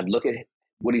and I'd look at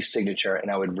Woody's signature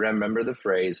and I would remember the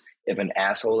phrase, if an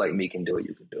asshole like me can do it,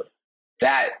 you can do it.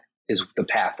 That is the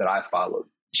path that I followed.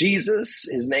 Jesus,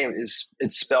 his name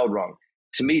it's spelled wrong.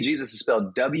 To me, Jesus is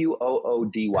spelled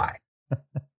Woody.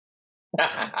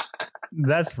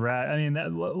 That's right. I mean,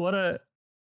 what a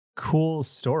cool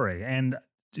story. And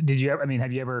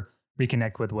have you ever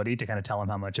reconnect with Woody to kind of tell him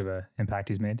how much of an impact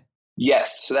he's made?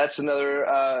 Yes. So that's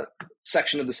another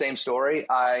section of the same story.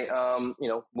 I,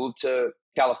 moved to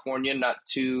California not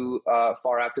too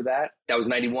far after that. That was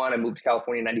 91. I moved to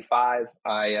California in 95.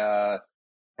 I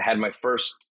had my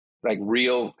first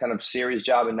real kind of serious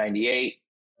job in 98.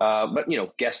 But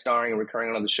guest starring and recurring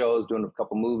on other shows, doing a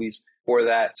couple movies. For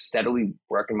that, steadily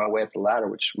working my way up the ladder, I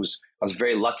was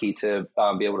very lucky to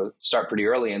be able to start pretty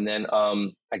early. And then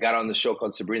I got on the show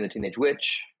called Sabrina the Teenage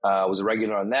Witch. I was a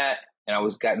regular on that, and I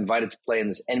got invited to play in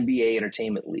this NBA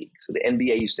Entertainment League. So the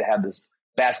NBA used to have this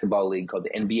basketball league called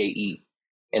the NBAE,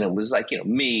 and it was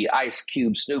me, Ice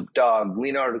Cube, Snoop Dogg,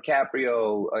 Leonardo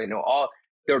DiCaprio.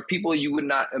 There were people you would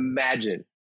not imagine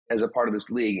as a part of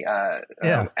this league.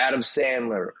 Adam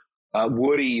Sandler,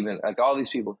 Woody, even all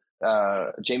these people.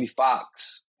 Jamie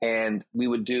Foxx, and we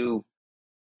would do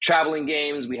traveling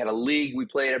games. We had a league we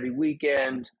played every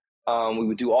weekend. We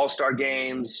would do all-star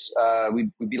games.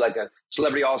 We'd be like a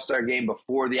celebrity all-star game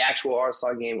before the actual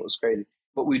all-star game. It was crazy.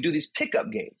 But we'd do these pickup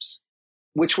games.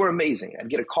 which were amazing. I'd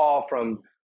get a call from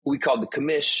who we called the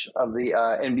commish of the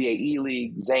NBA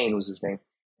E-League. Zane was his name.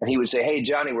 And he would say, hey,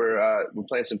 Johnny, we're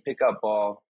playing some pickup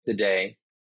ball today.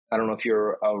 I don't know if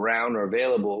you're around or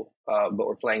available, but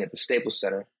we're playing at the Staples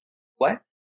Center. What?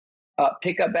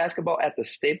 Pickup basketball at the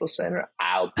Staples Center?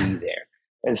 I'll be there.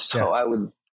 And so I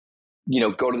would,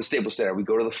 go to the Staples Center. We'd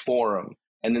go to the Forum.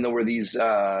 And then there were these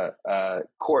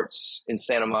courts in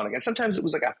Santa Monica. And sometimes it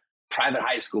was like a private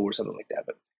high school or something like that.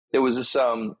 But there was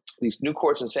these new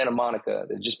courts in Santa Monica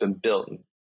that had just been built. And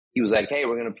he was like, hey,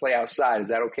 we're going to play outside. Is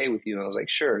that okay with you? And I was like,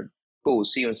 sure. Cool. We'll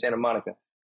see you in Santa Monica.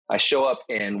 I show up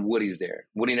and Woody's there.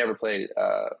 Woody never played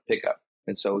pickup.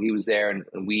 And so he was there, and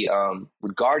we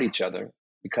would guard each other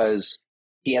because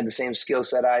he had the same skill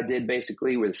set I did,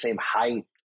 basically. We're the same height.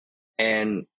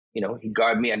 And, he'd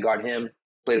guard me, I'd guard him.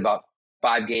 Played about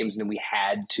 5 games, and then we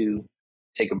had to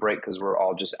take a break because we're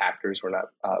all just actors. We're not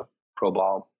pro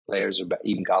ball players or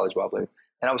even college ball players.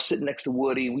 And I was sitting next to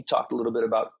Woody. We talked a little bit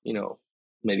about,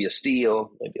 maybe a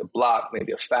steal, maybe a block,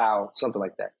 maybe a foul, something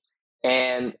like that.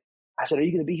 And I said, are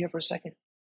you going to be here for a second?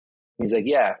 He's like,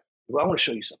 yeah. Well, I want to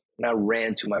show you something. And I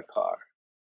ran to my car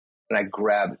and I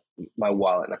grabbed my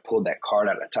wallet and I pulled that card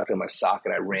out and I tucked it in my sock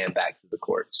and I ran back to the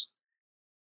courts.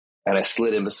 And I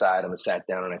slid in beside him and sat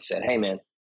down and I said, hey, man,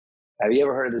 have you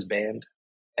ever heard of this band?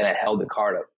 And I held the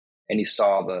card up and he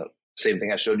saw the same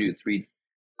thing I showed you, 3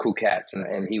 Cool Cats.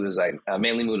 And he was like,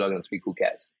 Manly Moondog and 3 Cool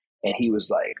Cats. And he was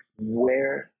like,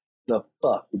 where the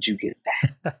fuck did you get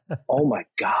that? Oh, my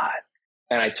God.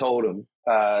 And I told him,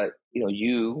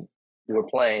 you were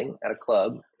playing at a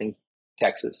club in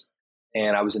Texas,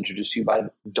 and I was introduced to you by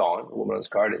Dawn, a woman on this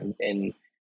card, and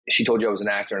she told you I was an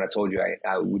actor, and I told you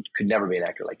I could never be an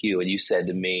actor like you. And you said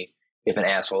to me, if an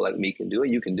asshole like me can do it,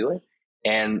 you can do it.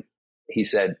 And he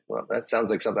said, well, that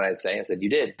sounds like something I'd say. I said, you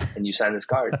did, and you signed this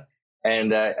card.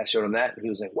 And I showed him that, and he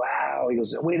was like, wow. He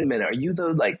goes, wait a minute, are you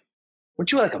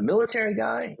weren't you like a military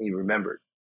guy? And he remembered.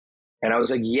 And I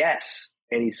was like, yes.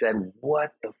 And he said,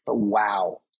 what the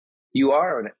wow. You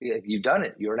are, you've done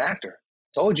it. You're an actor.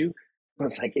 Told you. I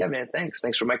was like, yeah, man, thanks.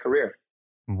 Thanks for my career.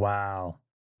 Wow.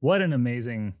 What an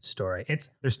amazing story.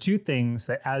 There's 2 things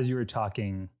that as you were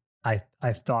talking, I've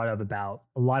thought of about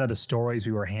a lot of the stories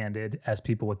we were handed as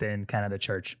people within kind of the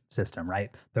church system,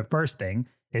 right? The first thing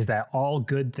is that all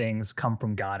good things come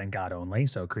from God and God only.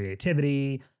 So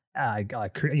creativity,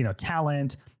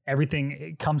 talent,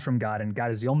 everything comes from God, and God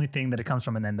is the only thing that it comes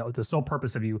from. And then the sole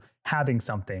purpose of you having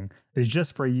something is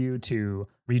just for you to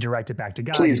redirect it back to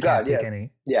God. Please God,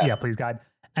 please God.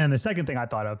 And then the second thing I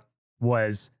thought of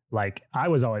was I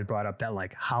was always brought up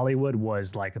that Hollywood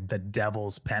was like the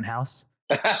devil's penthouse.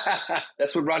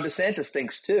 That's what Ron DeSantis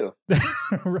thinks too.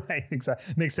 Right,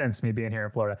 exactly. Makes sense. Me being here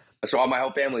in Florida. That's why all my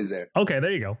whole family's there. Okay,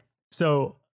 there you go.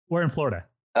 So we're in Florida.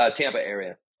 Tampa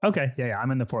area. Okay. Yeah.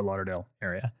 I'm in the Fort Lauderdale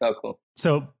area. Oh, cool.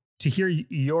 So to hear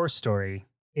your story,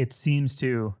 it seems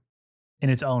to,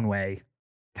 in its own way,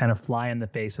 kind of fly in the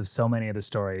face of so many of the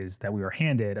stories that we were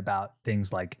handed about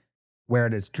things like where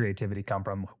does creativity come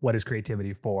from? What is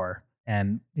creativity for?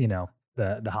 And,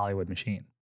 the Hollywood machine.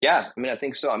 Yeah. I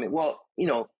think so.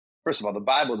 First of all, the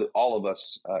Bible that all of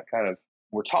us kind of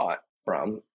were taught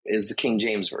from is the King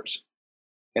James Version.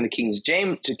 And the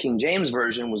King James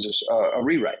Version was just a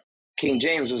rewrite. King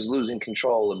James was losing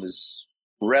control of his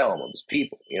realm, of his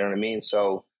people. You know what I mean?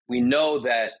 So we know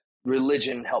that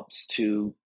religion helps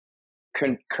to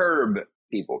curb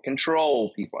people,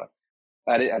 control people.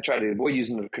 I try to avoid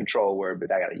using the control word,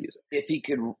 but I got to use it.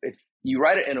 If you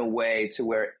write it in a way to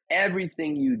where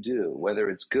everything you do, whether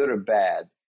it's good or bad,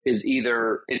 is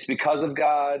either it's because of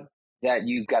God that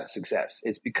you've got success.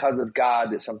 It's because of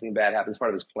God that something bad happens, part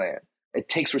of his plan. It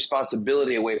takes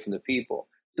responsibility away from the people.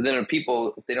 So then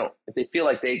people, if they feel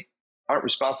like they aren't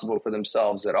responsible for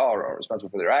themselves at all or aren't responsible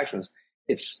for their actions,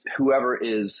 it's whoever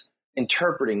is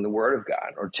interpreting the word of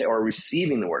God or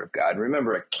receiving the word of God.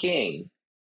 Remember, a king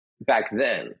back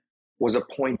then was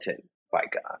appointed by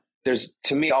God. There's,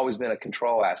 to me, always been a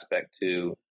control aspect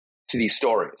to these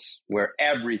stories where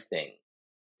everything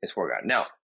is for God. Now,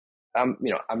 I'm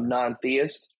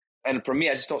non-theist. And for me,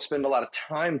 I just don't spend a lot of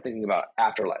time thinking about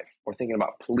afterlife or thinking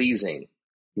about pleasing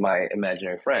my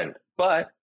imaginary friend. But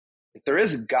if there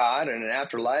is a God and an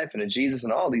afterlife and a Jesus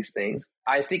and all these things,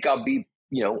 I think I'll be,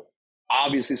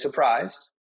 obviously surprised.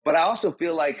 But I also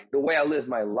feel like the way I live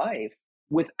my life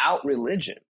without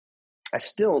religion, I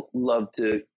still love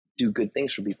to do good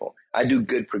things for people. I do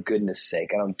good for goodness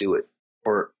sake. I don't do it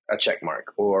for a check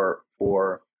mark or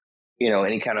for,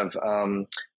 any kind of,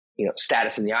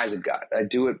 status in the eyes of God. I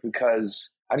do it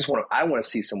because I want to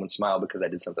see someone smile because I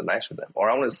did something nice for them. Or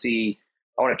I want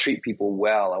to treat people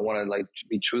well. I want to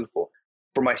be truthful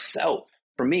for myself.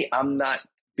 for me, I'm not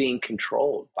being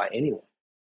controlled by anyone.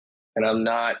 And I'm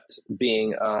not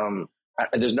being,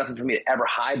 there's nothing for me to ever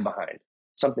hide behind.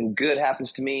 Something good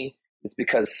happens to me, it's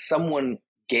because someone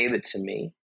gave it to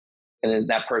me. And then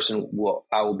that person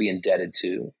I will be indebted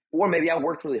to. Or maybe I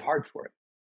worked really hard for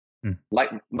it.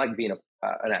 Like being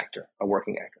an actor, a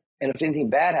working actor. And if anything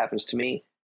bad happens to me,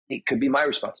 it could be my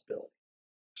responsibility.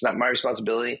 It's not my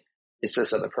responsibility. It's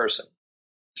this other person.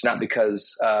 It's not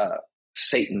because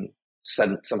Satan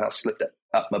somehow slipped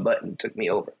up my butt and took me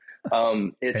over.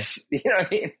 It's, you know what I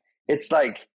mean? It's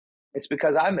like, it's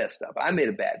because I messed up. I made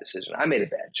a bad decision. I made a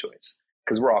bad choice,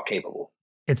 because we're all capable.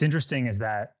 It's interesting is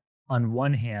that on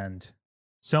one hand,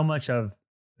 so much of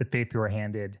the faith we were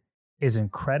handed is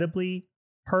incredibly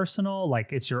personal.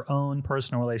 Like, it's your own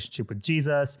personal relationship with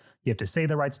Jesus. You have to say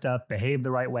the right stuff, behave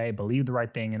the right way, believe the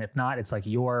right thing. And if not, it's like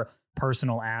your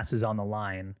personal ass is on the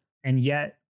line. And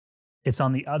yet it's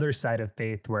on the other side of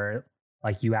faith where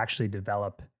like you actually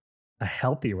develop a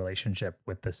healthy relationship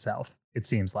with the self. It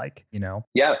seems like, you know,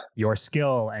 your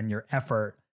skill and your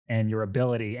effort and your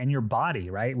ability and your body,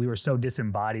 right? We were so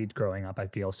disembodied growing up. I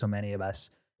feel so many of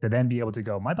us to then be able to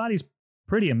go, my body's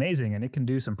pretty amazing and it can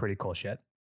do some pretty cool shit.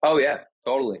 Oh yeah,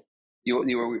 totally. You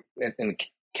were in the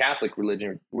Catholic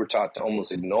religion, we're taught to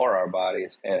almost ignore our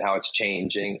bodies and how it's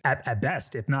changing. At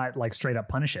best, if not like straight up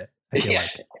punish it. I feel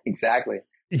like. Exactly.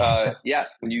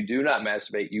 When you do not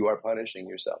masturbate, you are punishing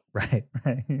yourself. Right.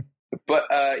 But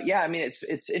I mean,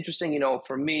 it's interesting, you know,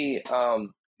 for me,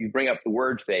 you bring up the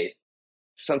word faith.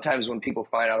 Sometimes when people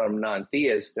find out I'm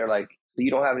non-theist, they're like, you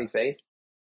don't have any faith?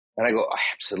 And I go, I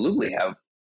absolutely have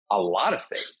a lot of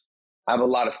faith. I have a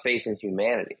lot of faith in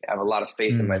humanity. I have a lot of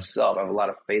faith in myself. I have a lot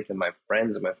of faith in my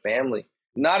friends and my family.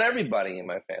 Not everybody in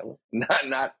my family,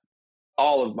 not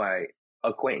all of my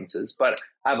acquaintances, but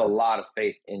I have a lot of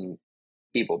faith in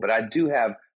people. But I do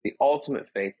have the ultimate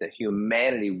faith that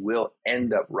humanity will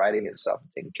end up righting itself,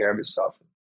 taking care of itself,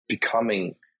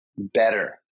 becoming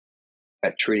better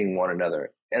at treating one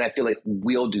another. And I feel like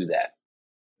we'll do that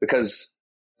because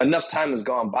enough time has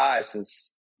gone by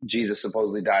since Jesus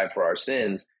supposedly died for our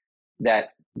sins that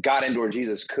God and/or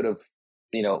Jesus could have,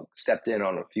 you know, stepped in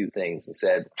on a few things and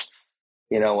said,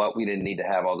 you know what, we didn't need to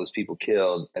have all those people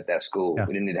killed at that school. Yeah.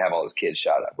 We didn't need to have all those kids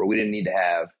shot up, or we didn't need to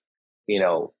have, you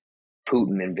know,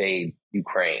 Putin invade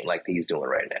Ukraine like he's doing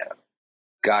right now.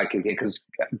 God could get,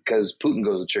 because Putin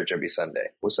goes to church every Sunday.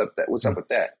 What's up with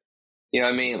that? You know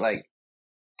what I mean? Like,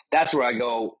 that's where I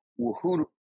go, well,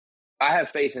 I have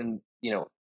faith in, you know,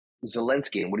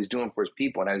 Zelensky and what he's doing for his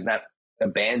people, and he's not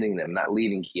abandoning them, not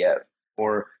leaving Kiev.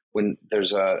 Or when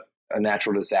there's a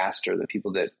natural disaster, the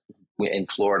people that in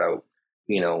Florida,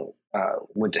 you know,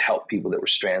 went to help people that were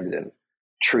stranded in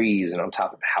trees and on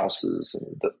top of houses,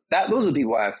 and those are the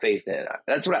people I have faith in.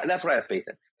 That's what I have faith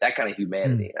in. That kind of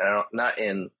humanity, and not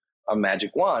in a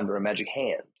magic wand or a magic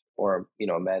hand or, you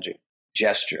know, a magic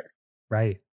gesture.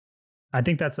 Right. I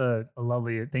think that's a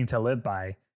lovely thing to live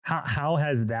by. How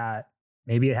has that?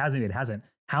 Maybe it has, maybe it hasn't.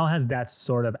 How has that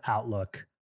sort of outlook,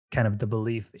 kind of the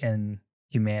belief in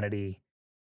humanity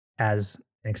as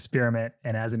an experiment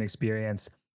and as an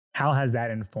experience, how has that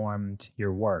informed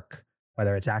your work,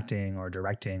 whether it's acting or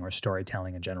directing or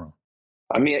storytelling in general?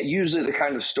 I mean, usually the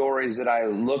kind of stories that I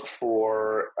look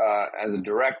for as a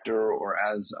director or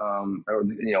as,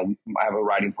 you know, I have a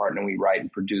writing partner and we write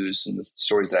and produce, and the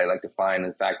stories that I like to find.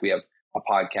 In fact, we have a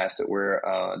podcast that we're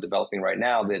developing right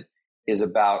now that is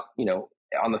about, you know,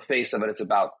 on the face of it, it's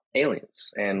about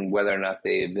aliens and whether or not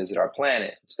they visit our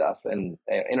planet and stuff. And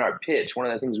in our pitch, one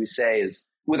of the things we say is,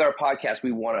 with our podcast,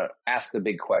 we want to ask the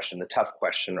big question, the tough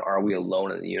question: are we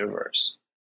alone in the universe?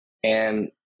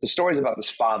 And the story's about this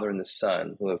father and this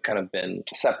son who have kind of been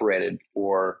separated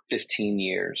for 15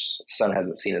 years. The son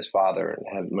hasn't seen his father and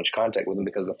had much contact with him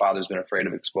because the father's been afraid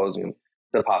of exposing him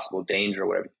to the possible danger or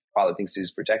whatever. The father thinks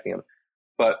he's protecting him.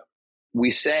 But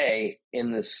we say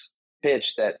in this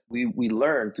pitch that we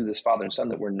learn through this father and son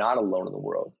that we're not alone in the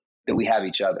world, that we have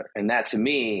each other. And that to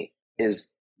me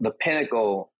is the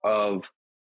pinnacle of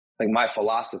like my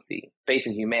philosophy, faith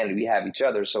in humanity. We have each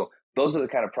other. So those are the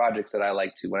kind of projects that I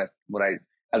like to, when I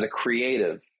as a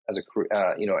creative,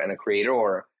 you know, and a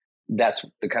creator, that's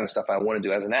the kind of stuff I want to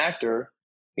do. As an actor,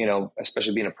 you know,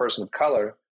 especially being a person of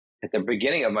color, at the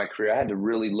beginning of my career, I had to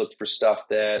really look for stuff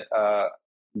that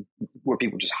where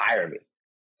people just hire me.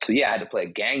 So yeah, I had to play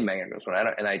a gangbanger in this one.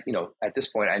 And I, you know, at this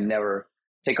point, I never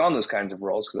take on those kinds of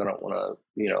roles because I don't want to,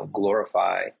 you know,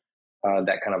 glorify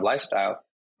that kind of lifestyle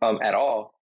at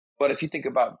all. But if you think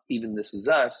about even This Is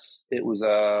Us, it was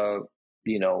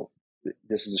you know,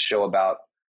 this is a show about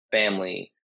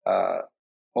family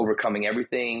overcoming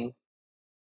everything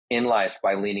in life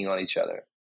by leaning on each other.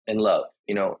 and love,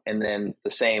 and then the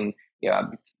same,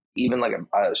 even like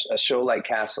a show like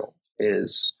Castle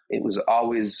it was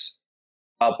always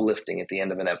uplifting at the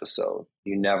end of an episode.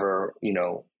 You never,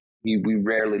 we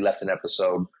rarely left an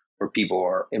episode where people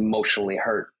are emotionally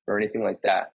hurt or anything like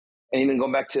that. And even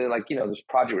going back to this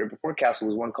project right before Castle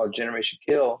was one called Generation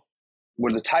Kill,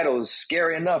 where the title is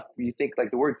scary enough. You think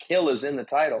like the word kill is in the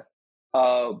title.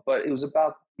 But it was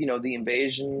about, the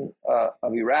invasion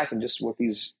of Iraq and just with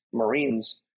these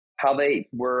Marines, how they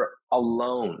were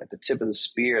alone at the tip of the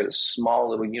spear, this small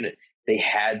little unit. They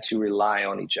had to rely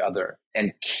on each other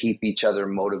and keep each other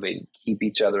motivated, keep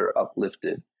each other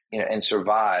uplifted, and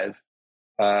survive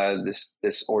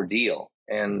this ordeal.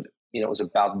 And, it was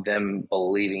about them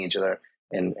believing each other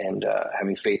and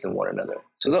having faith in one another.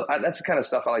 So that's the kind of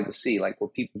stuff I like to see, like where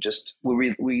people just,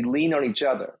 we lean on each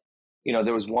other.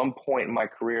 There was one point in my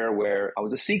career where I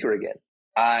was a seeker again.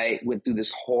 I went through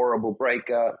this horrible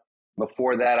breakup.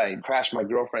 Before that, I crashed my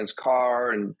girlfriend's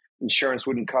car and insurance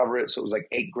wouldn't cover it. So it was like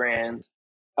 $8,000.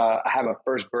 I had my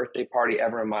first birthday party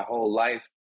ever in my whole life.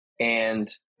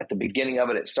 And at the beginning of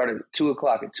it, it started at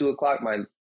 2:00. At 2:00,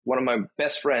 one of my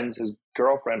best friends, his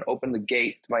girlfriend, opened the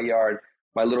gate to my yard.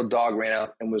 My little dog ran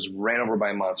out and was ran over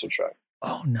by a monster truck.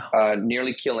 Oh, no.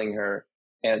 Nearly killing her.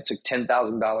 And it took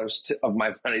 $10,000 of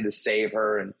my money to save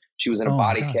her. And she was in a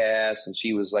body cast and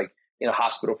she was like in a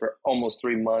hospital for almost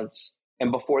 3 months.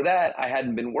 And before that, I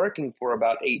hadn't been working for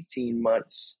about 18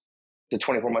 months to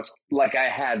 24 months like I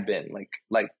had been,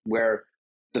 like where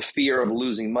the fear of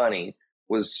losing money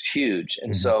was huge.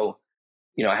 And so,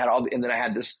 I had and then I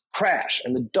had this crash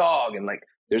and the dog and like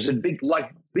there's a big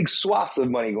swaths of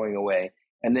money going away.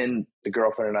 And then the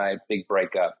girlfriend and I, big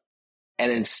breakup.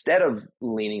 And instead of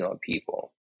leaning on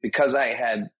people, because I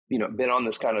had, been on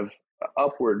this kind of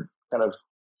upward kind of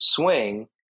swing,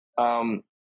 I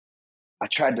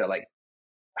tried to like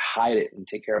hide it and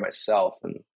take care of myself.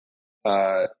 And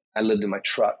I lived in my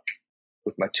truck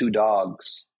with my 2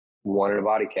 dogs, one in a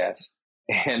body cast,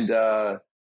 and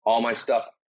all my stuff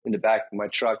in the back of my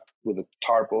truck with a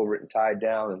tarp over it and tied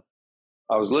down. And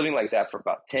I was living like that for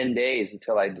about 10 days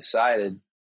until I decided,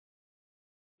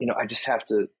 I just have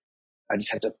to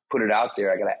put it out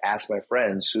there. I got to ask my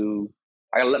friends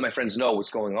I got to let my friends know what's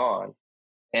going on.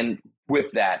 And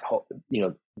with that,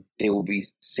 they will be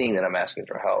seeing that I'm asking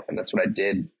for help. And that's what I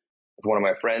did with one of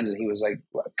my friends. And he was like,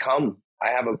 well, come,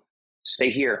 stay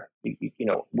here.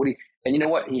 What do you, and you know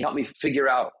what? He helped me figure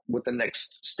out what the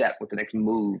next step, what the next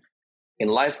move in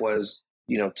life was,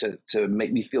 to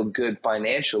make me feel good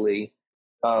financially,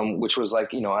 which was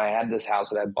like, I had this house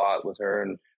that I bought with her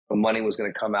and the money was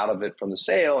going to come out of it from the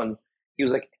sale. And he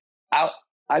was like,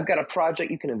 I've got a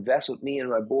project you can invest with me and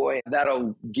my boy.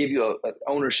 That'll give you a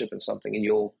ownership in something and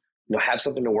you'll have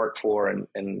something to work for.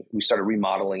 And we started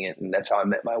remodeling it. And that's how I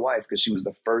met my wife, because she was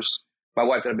my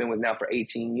wife that I've been with now for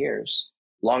 18 years,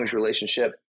 longest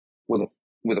relationship with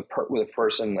a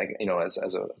person, like,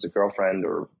 as a girlfriend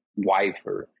or wife,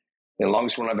 or the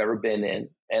longest one I've ever been in.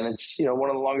 And it's, one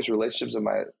of the longest relationships of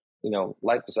my,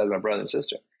 life besides my brother and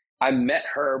sister. I met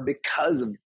her because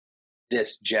of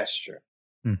this gesture.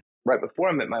 Right before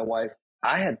I met my wife,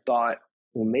 I had thought,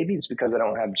 well, maybe it's because I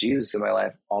don't have Jesus in my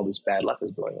life, all this bad luck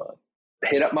is going on.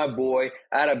 Hit up my boy.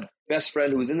 I had a best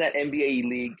friend who was in that NBA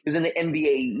league. He was in the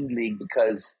NBA league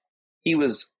because he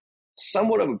was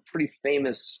somewhat of a pretty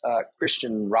famous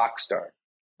Christian rock star.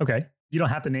 Okay. You don't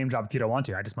have to name drop if you don't want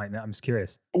to. I'm just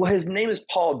curious. Well, his name is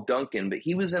Paul Duncan, but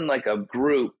he was in like a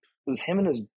group. It was him and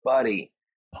his buddy.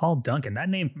 Paul Duncan. That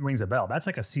name rings a bell. That's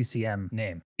like a CCM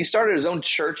name. He started his own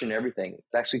church and everything.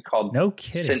 It's actually called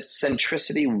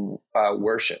Centricity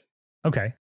Worship.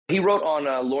 Okay. He wrote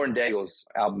on Lauren Daigle's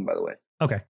album, by the way.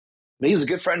 Okay. But he was a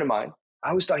good friend of mine.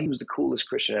 I always thought he was the coolest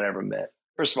Christian I'd ever met.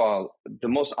 First of all, the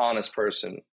most honest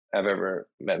person I've ever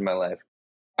met in my life.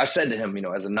 I said to him,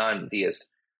 as a non-theist,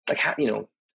 like, how,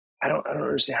 I don't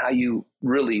understand how you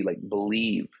really like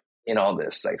believe in all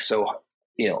this, like, so,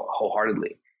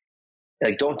 wholeheartedly.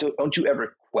 Like, don't you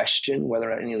ever question whether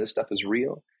or not any of this stuff is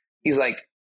real? He's like,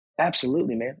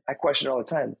 absolutely, man. I question it all the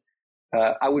time.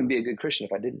 I wouldn't be a good Christian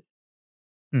if I didn't.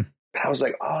 And I was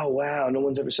like, oh, wow. No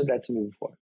one's ever said that to me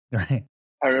before. Right.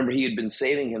 I remember he had been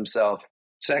saving himself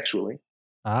sexually.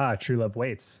 Ah, true love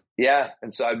waits. Yeah.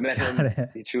 And so I met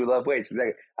him. True love waits.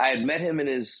 Exactly. I had met him in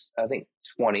his, I think,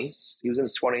 20s. He was in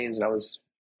his 20s and I was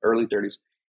early 30s.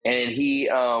 And he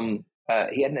hadn't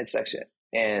had sex yet.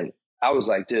 And I was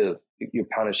like, dude, you're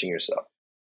punishing yourself.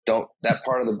 That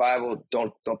part of the Bible,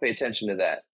 don't pay attention to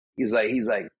that. He's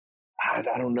like, I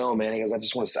don't know, man. He goes,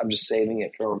 I'm just saving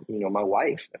it for, my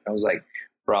wife. And I was like,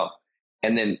 bro.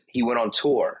 And then he went on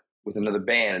tour with another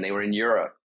band and they were in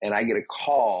Europe. And I get a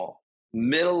call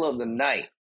middle of the night,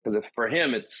 because for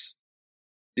him, it's,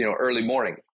 early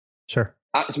morning. Sure.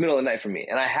 It's middle of the night for me.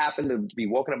 And I happened to be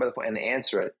woken up by the phone and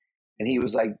answer it. And he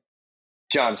was like,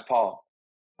 John, it's Paul.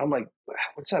 I'm like,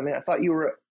 what's up, man? I thought you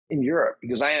were in Europe. He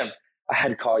goes, I am. I had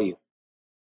to call you.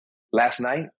 Last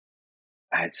night,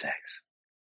 I had sex.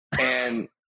 And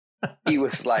he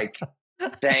was like,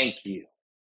 thank you.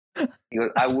 He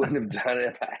goes, I wouldn't have done it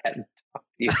if I hadn't talked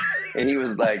to you. And he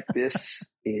was like,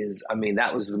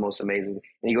 that was the most amazing.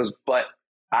 And he goes, but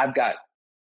I've got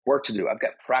work to do. I've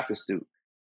got practice to do.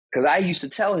 Because I used to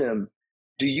tell him,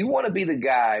 do you want to be the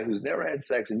guy who's never had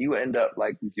sex and you end up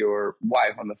like with your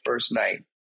wife on the first night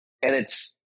and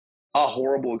it's a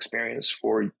horrible experience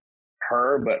for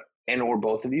her, or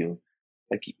both of you?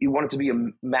 Like, you want it to be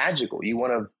magical. You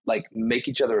want to like make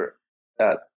each other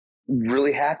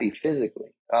really happy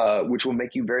physically, which will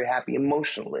make you very happy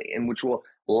emotionally, and which will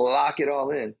lock it all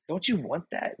in. Don't you want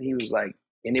that? And he was like,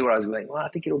 and he was like, well, I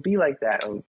think it'll be like that.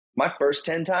 My first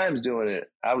 10 times doing it,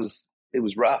 it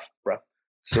was rough, bro.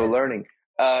 Still learning.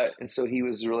 And so he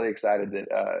was really excited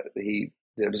that he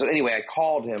did it. So anyway, I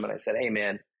called him and I said, hey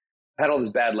man, I had all this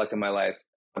bad luck in my life.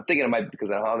 I'm thinking it might be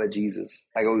because I met Jesus.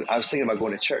 I was thinking about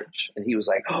going to church. And he was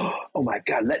like, oh my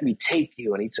God, let me take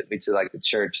you. And he took me to like the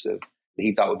church that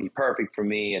he thought would be perfect for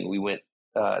me. And we went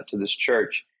to this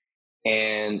church.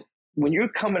 And when you're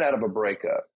coming out of a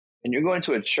breakup and you're going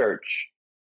to a church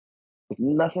with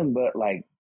nothing but like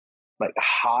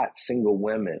hot single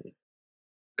women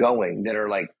going that are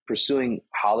like pursuing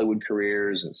Hollywood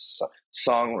careers and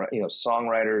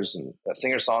songwriters and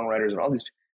singer-songwriters and all these,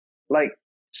 like,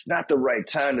 it's not the right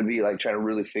time to be like trying to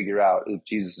really figure out if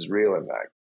Jesus is real or not.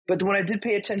 But when I did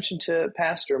pay attention to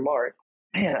Pastor Mark,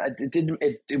 man,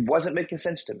 it wasn't making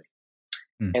sense to me.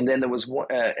 And then there was one,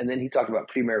 and then he talked about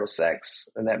premarital sex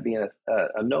and that being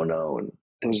a no-no. And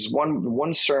there was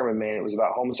one sermon, man, it was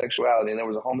about homosexuality, and there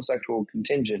was a homosexual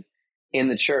contingent in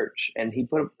the church, and he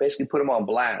basically put them on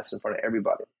blast in front of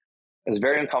everybody. It was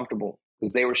very uncomfortable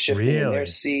because they were shifting in their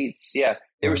seats. Yeah,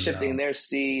 they were shifting in their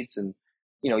seats, and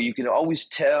you can always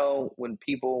tell when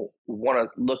people want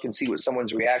to look and see what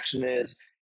someone's reaction is.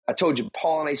 I told you,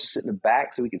 Paul and I used to sit in the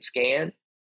back so we could scan.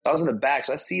 I was in the back,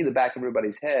 so I see the back of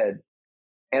everybody's head,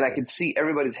 and I could see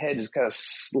everybody's head just kind of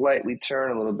slightly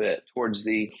turn a little bit towards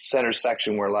the center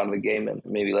section where a lot of the gay men,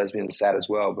 maybe lesbians, sat as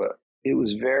well. But it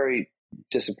was very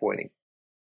disappointing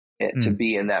to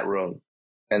be in that room.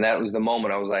 And that was the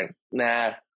moment I was like,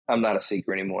 nah, I'm not a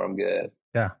seeker anymore. I'm good.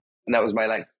 Yeah. And that was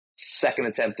my second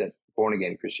attempt at born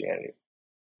again Christianity.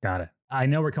 Got it. I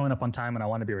know we're coming up on time and I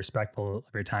want to be respectful of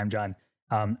your time, John.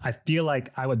 I feel like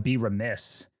I would be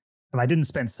remiss if I didn't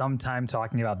spend some time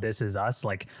talking about This Is Us,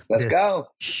 like Let's this go.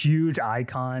 Huge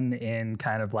icon in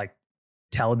kind of like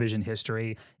television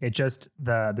history. It just,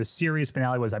 the series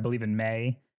finale was, I believe, in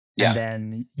May. Yeah. And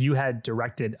then you had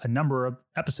directed a number of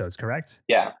episodes, correct?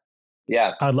 Yeah.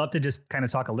 Yeah. I'd love to just kind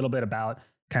of talk a little bit about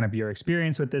kind of your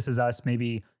experience with This Is Us,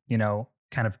 maybe, kind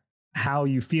of how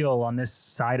you feel on this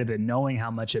side of it, knowing how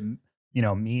much it,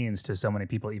 means to so many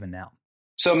people even now.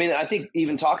 So, I think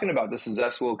even talking about This Is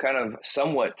Us will kind of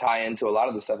somewhat tie into a lot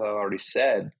of the stuff I've already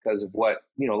said because of what,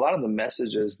 a lot of the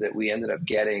messages that we ended up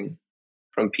getting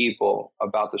from people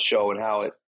about the show and how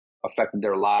it affected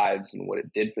their lives and what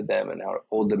it did for them and how it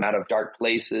pulled them out of dark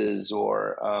places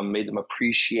or made them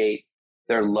appreciate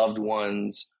their loved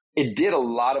ones. It did a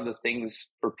lot of the things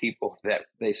for people that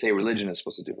they say religion is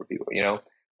supposed to do for people,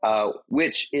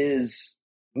 which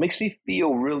makes me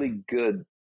feel really good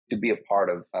to be a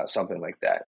part of something like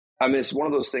that. It's one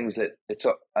of those things that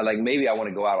maybe I want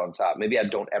to go out on top. Maybe I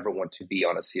don't ever want to be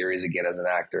on a series again as an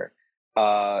actor.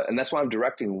 And that's why I'm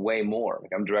directing way more.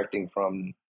 I'm directing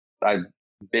I've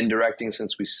been directing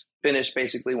since we finished,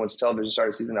 basically. Once television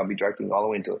started season, I'll be directing all the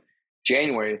way until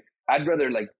January. I'd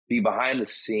rather be behind the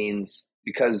scenes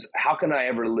because how can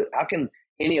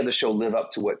any other show live up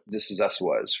to what This Is Us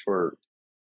was for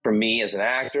me as an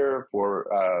actor,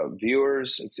 for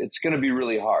viewers? It's going to be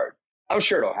really hard. I'm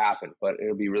sure it'll happen, but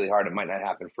it'll be really hard. It might not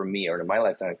happen for me or in my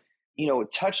lifetime.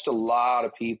 It touched a lot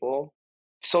of people.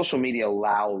 Social media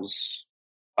allows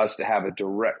us to have a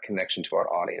direct connection to our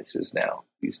audiences now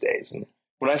these days. And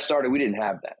when I started, we didn't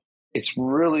have that. It's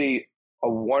really a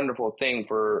wonderful thing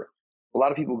for a lot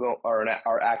of people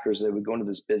are actors that would go into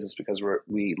this business because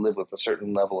we live with a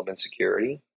certain level of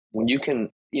insecurity. When you can,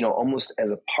 almost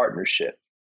as a partnership,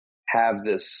 have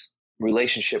this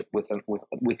relationship with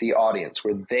the audience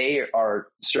where they are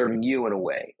serving you in a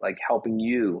way, like helping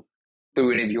you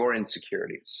through any of your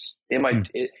insecurities.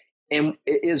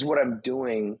 Is what I'm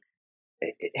doing,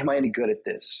 am I any good at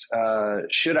this?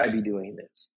 Should I be doing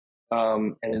this?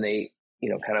 And then they,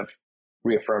 kind of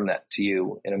reaffirm that to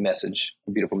you in a message,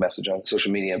 a beautiful message on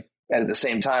social media. And at the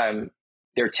same time,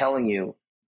 they're telling you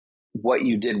what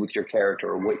you did with your character,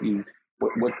 or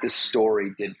what this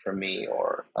story did for me,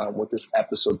 or what this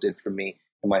episode did for me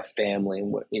and my family,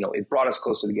 and what, it brought us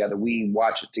closer together. We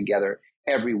watch it together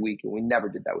every week, and we never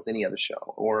did that with any other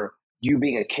show. Or you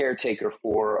being a caretaker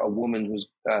for a woman who's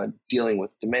dealing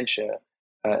with dementia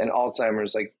and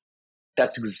Alzheimer's, like,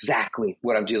 that's exactly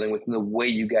what I'm dealing with, and the way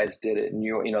you guys did it, and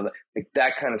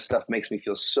that kind of stuff makes me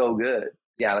feel so good.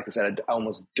 Yeah, like I said, I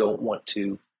almost don't want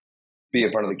to be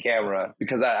in front of the camera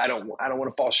because I don't want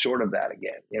to fall short of that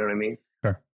again. You know what I mean?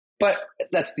 Sure. But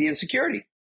that's the insecurity,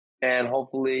 and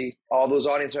hopefully all those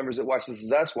audience members that watch This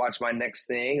Is Us watch my next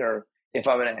thing, or if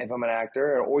I'm an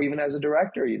actor, or even as a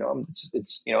director,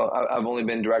 I've only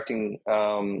been directing.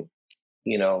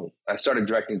 I started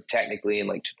directing technically in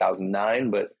like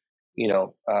 2009, but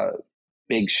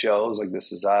big shows like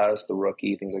This Is Us, The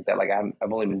Rookie, things like that. Like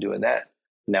I've only been doing that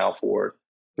now for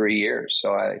 3 years.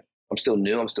 So I'm still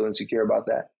new. I'm still insecure about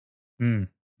that.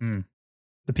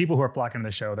 The people who are flocking to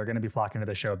the show, they're going to be flocking to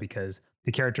the show because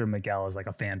the character of Miguel is like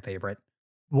a fan favorite.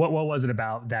 What was it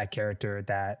about that character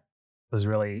that was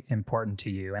really important to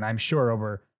you? And I'm sure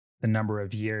over the number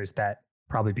of years that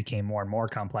probably became more and more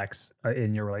complex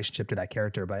in your relationship to that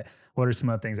character. But what are some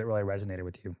of the things that really resonated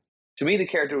with you? To me, the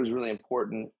character was really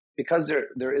important because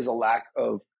there is a lack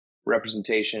of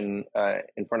representation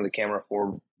in front of the camera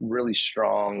for really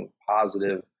strong,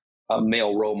 positive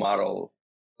male role model,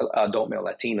 adult male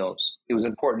Latinos. It was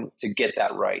important to get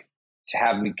that right, to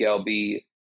have Miguel be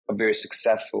a very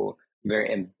successful,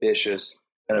 very ambitious,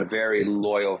 and a very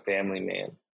loyal family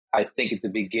man. I think at the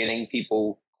beginning,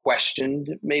 people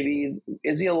questioned maybe,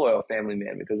 is he a loyal family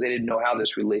man? Because they didn't know how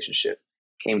this relationship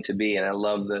came to be. And I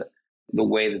love the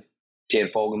way that Dan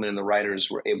Fogelman and the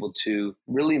writers were able to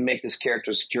really make this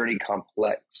character's journey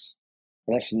complex.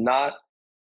 And that's not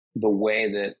the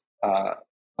way that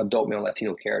adult male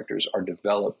Latino characters are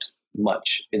developed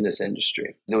much in this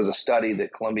industry. There was a study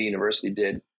that Columbia University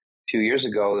did a few years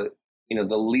ago that,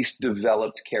 the least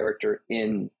developed character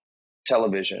in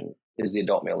television is the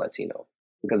adult male Latino,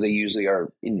 because they usually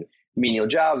are in menial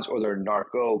jobs, or they're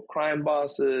narco crime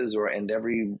bosses, and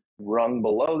every rung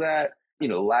below that.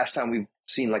 Last time we've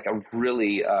seen like a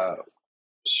really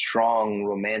strong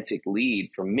romantic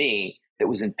lead from me that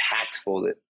was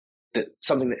impactful, that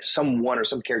something that someone or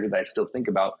some character that I still think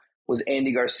about was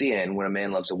Andy Garcia in When a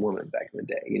Man Loves a Woman back in the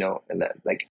day, and that,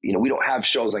 we don't have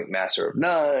shows like Master of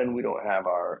None. We don't have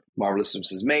our Marvelous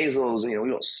Mrs. Maisels. We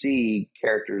don't see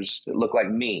characters that look like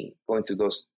me going through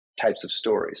those types of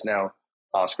stories. Now,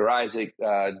 Oscar Isaac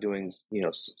doing,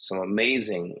 some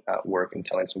amazing work and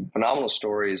telling some phenomenal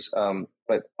stories.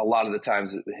 But a lot of the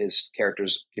times his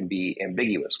characters can be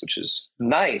ambiguous, which is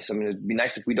nice. I mean, it'd be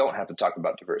nice if we don't have to talk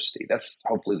about diversity. That's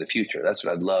hopefully the future. That's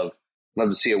what I'd love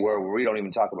to see, a world where we don't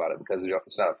even talk about it because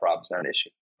it's not a problem. It's not an issue.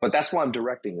 But that's why I'm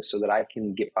directing, is so that I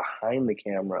can get behind the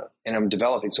camera, and I'm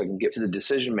developing so I can get to the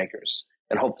decision makers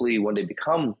and hopefully one day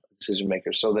become a decision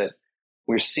maker, so that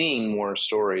we're seeing more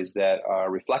stories that are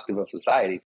reflective of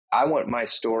society. I want my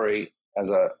story as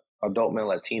a adult male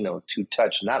Latino to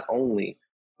touch not only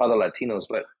other Latinos,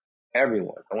 but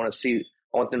everyone. I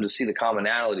want them to see the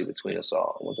commonality between us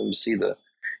all. I want them to see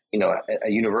a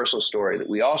universal story that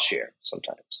we all share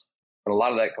sometimes. And a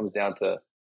lot of that comes down to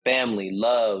family,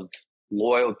 love,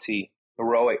 loyalty,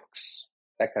 heroics,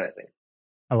 that kind of thing.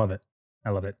 I love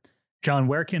it. John,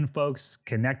 where can folks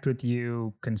connect with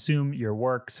you, consume your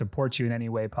work, support you in any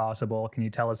way possible? Can you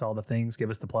tell us all the things?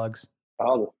 Give us the plugs.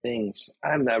 All the things.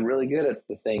 I'm not really good at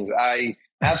the things. I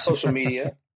have social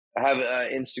media. I have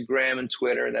Instagram and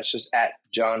Twitter. That's just at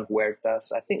John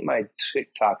Huertas. I think my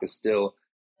TikTok is still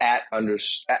at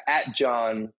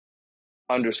John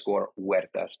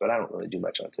 _Huertas, but I don't really do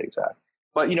much on TikTok.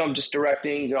 But, I'm just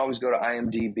directing. You can always go to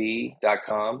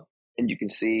imdb.com. and you can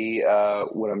see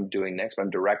what I'm doing next. I'm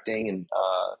directing and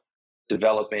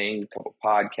developing a couple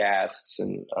podcasts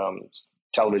and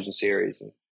television series.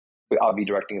 And I'll be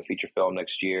directing a feature film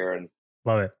next year. And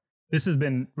love it. This has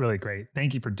been really great.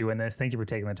 Thank you for doing this. Thank you for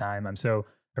taking the time. I'm so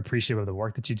appreciative of the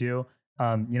work that you do.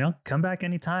 Come back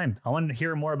anytime. I want to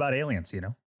hear more about aliens,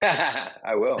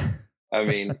 I will. I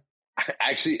mean, I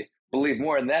actually believe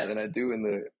more in that than I do in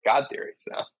the God theory.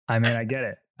 So I mean, I get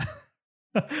it.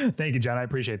 Thank you, John. I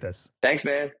appreciate this. Thanks,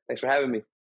 man. Thanks for having me.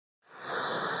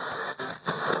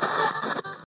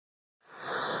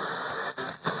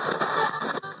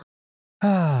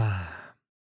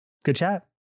 Good chat.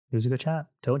 It was a good chat.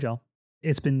 Told y'all.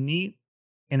 It's been neat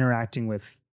interacting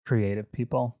with creative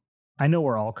people. I know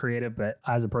we're all creative, but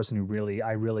as a person who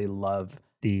I really love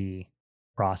the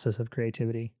process of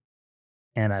creativity.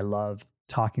 And I love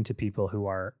talking to people who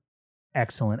are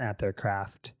excellent at their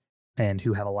craft and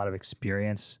who have a lot of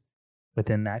experience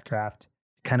within that craft.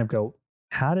 Kind of go,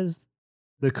 how does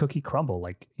the cookie crumble?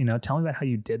 Like, tell me about how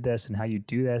you did this and how you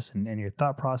do this and your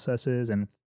thought processes. And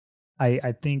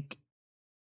I think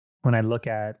when I look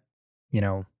at,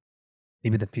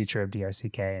 maybe the future of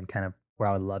DRCK and kind of where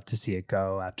I would love to see it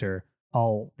go after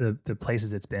all the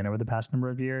places it's been over the past number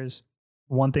of years,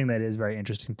 one thing that is very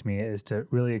interesting to me is to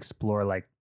really explore like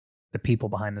the people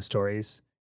behind the stories.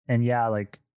 And yeah,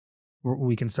 like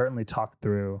we can certainly talk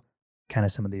through kind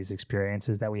of some of these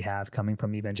experiences that we have coming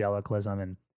from evangelicalism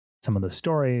and some of the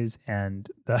stories and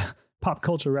the pop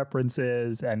culture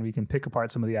references, and we can pick apart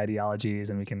some of the ideologies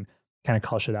and we can kind of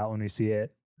call shit out when we see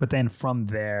it. But then from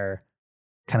there,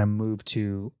 kind of move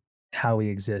to how we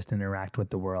exist and interact with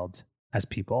the world as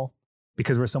people,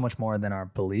 because we're so much more than our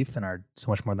belief and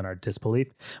so much more than our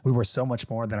disbelief. We were so much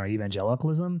more than our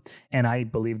evangelicalism. And I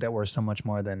believe that we're so much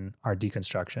more than our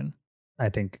deconstruction. I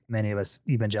think many of us,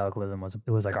 evangelicalism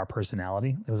was like our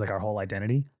personality. It was like our whole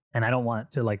identity. And I don't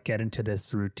want to like get into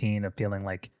this routine of feeling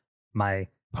like my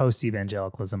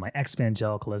post-evangelicalism, my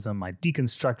ex-evangelicalism, my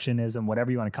deconstructionism,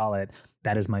 whatever you want to call it,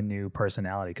 that is my new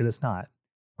personality, because it's not.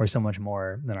 We're so much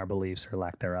more than our beliefs or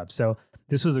lack thereof. So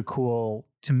this was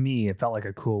to me, it felt like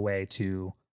a cool way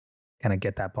to kind of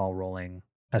get that ball rolling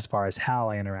as far as how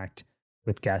I interact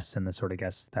with guests and the sort of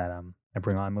guests that I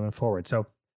bring on moving forward. So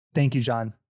thank you,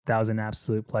 John. That was an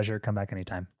absolute pleasure. Come back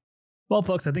anytime. Well,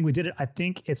 folks, I think we did it. I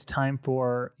think it's time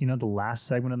for, the last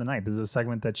segment of the night. This is a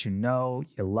segment that you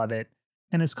love it,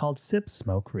 and it's called Sip,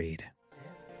 Smoke, Read.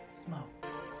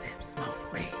 Sip,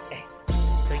 smoke, read. Hey.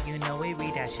 So we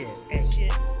read that shit.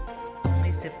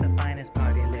 Only sip the finest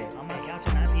party lit. On my couch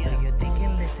and IPM. So you're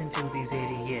thinking, listen to these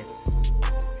idiots.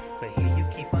 But here you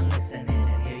keep on listening,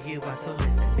 and here you are, so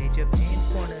listen. Major pain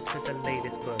corner to the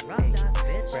latest book. Hey.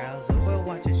 Bitch. Browse over,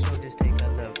 watch a show, just take a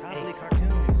look. Probably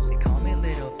cartoons. They call me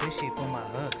Little Fishy for my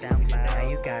hooks. Now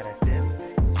you gotta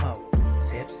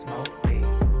sip, smoke, read.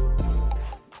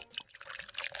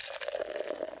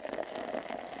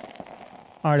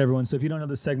 All right, everyone. So if you don't know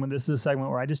this segment, this is a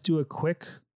segment where I just do a quick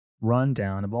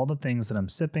rundown of all the things that I'm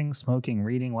sipping, smoking,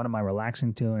 reading. What am I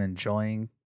relaxing to and enjoying?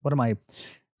 What am I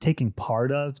taking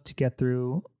part of to get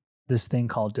through this thing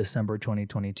called December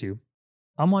 2022?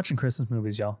 I'm watching Christmas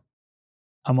movies, y'all.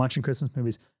 I'm watching Christmas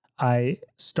movies. I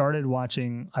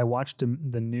watched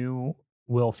the new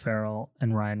Will Ferrell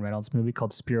and Ryan Reynolds movie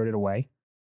called Spirited Away.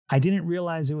 I didn't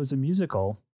realize it was a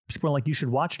musical. People were like, you should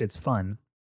watch it. It's fun.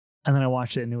 And then I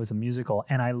watched it and it was a musical.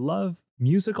 And I love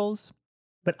musicals,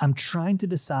 but I'm trying to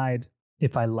decide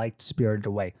if I liked Spirited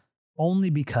Away.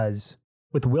 Only because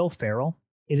with Will Ferrell,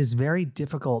 it is very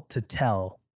difficult to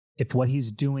tell if what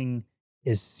he's doing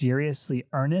is seriously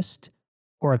earnest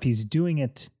or if he's doing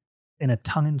it in a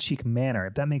tongue-in-cheek manner,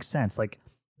 if that makes sense. Like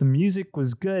the music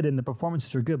was good and the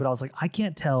performances were good, but I was like, I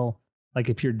can't tell like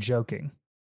if you're joking.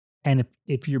 And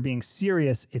if you're being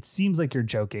serious, it seems like you're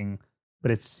joking, but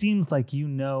it seems like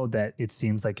that it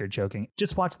seems like you're joking.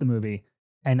 Just watch the movie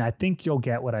and I think you'll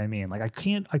get what I mean. Like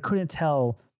I couldn't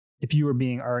tell if you were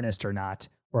being earnest or not,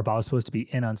 or if I was supposed to be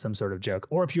in on some sort of joke,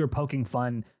 or if you were poking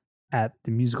fun at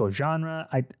the musical genre.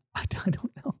 I don't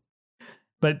know.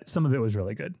 But some of it was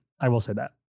really good. I will say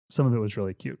that. Some of it was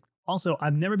really cute. Also,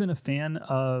 I've never been a fan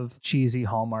of cheesy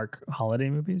Hallmark holiday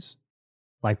movies.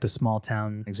 Like the small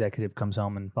town executive comes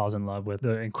home and falls in love with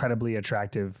the incredibly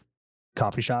attractive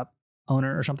coffee shop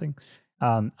owner or something.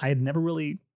 I had never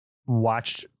really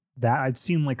watched that. I'd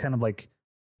seen like kind of like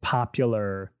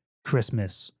popular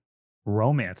Christmas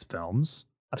romance films.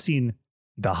 I've seen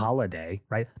The Holiday,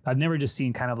 right? I've never just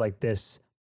seen kind of like this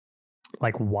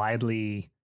like widely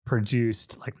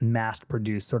produced, like mass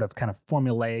produced sort of kind of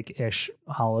formulaic-ish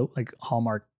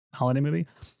Hallmark holiday movie.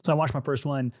 So I watched my first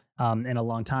one in a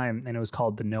long time, and it was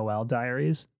called The Noel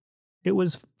Diaries. It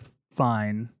was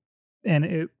fine, and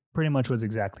it pretty much was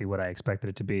exactly what I expected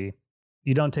it to be.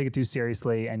 You don't take it too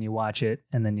seriously, and you watch it,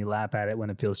 and then you laugh at it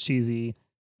when it feels cheesy,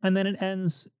 and then it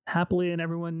ends happily, and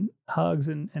everyone hugs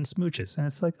and smooches, and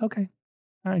it's like, okay,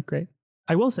 all right, great.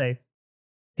 I will say,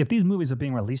 if these movies are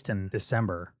being released in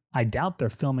December, I doubt they're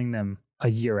filming them a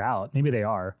year out. Maybe they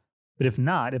are. But if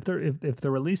not, if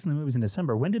they're releasing the movies in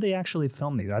December, when do they actually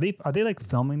film these? Are they like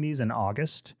filming these in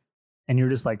August and you're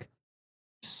just like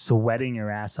sweating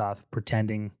your ass off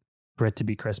pretending for it to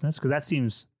be Christmas? Because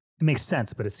it makes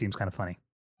sense, but it seems kind of funny.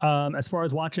 As far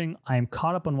as watching, I am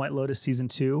caught up on White Lotus season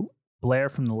 2. Blair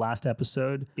from the last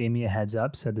episode gave me a heads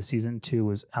up, said the season 2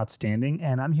 was outstanding,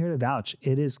 and I'm here to vouch.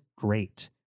 It is great.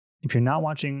 If you're not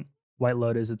watching White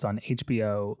Lotus, it's on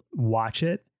HBO. Watch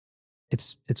it.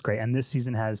 It's great. And this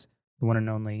season has the one and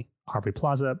only Aubrey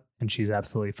Plaza, and she's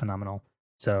absolutely phenomenal.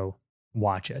 So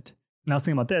watch it. And I was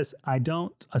thinking about this.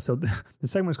 So the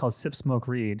segment is called Sip, Smoke,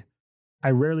 Read.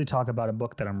 I rarely talk about a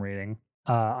book that I'm reading.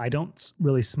 I don't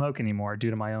really smoke anymore due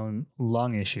to my own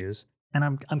lung issues. And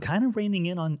I'm kind of reining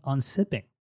in on sipping.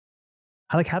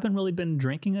 I haven't really been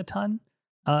drinking a ton,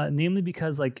 namely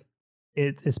because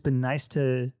it's been nice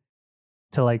to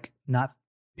not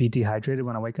be dehydrated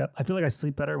when I wake up. I feel like I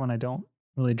sleep better when I don't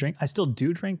really drink. I still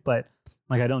do drink, but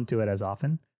I don't do it as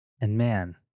often. And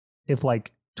man, if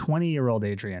 20-year-old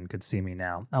Adrian could see me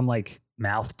now, I'm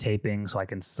mouth taping so I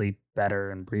can sleep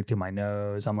better and breathe through my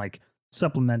nose. I'm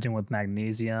supplementing with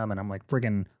magnesium, and I'm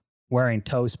friggin' wearing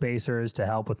toe spacers to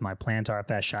help with my plantar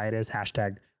fasciitis.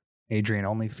 # Adrian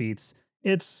only feats.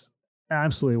 It's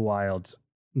absolutely wild.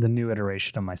 The new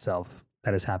iteration of myself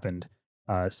that has happened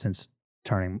since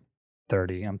turning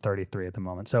 30. I'm 33 at the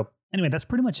moment. So anyway, that's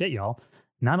pretty much it, y'all.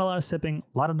 Not a lot of sipping,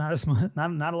 not a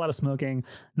lot of smoking,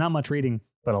 not much reading,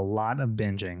 but a lot of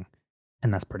binging.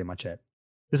 And that's pretty much it.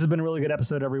 This has been a really good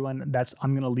episode, everyone.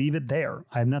 I'm going to leave it there.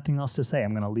 I have nothing else to say.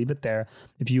 I'm going to leave it there.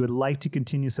 If you would like to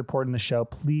continue supporting the show,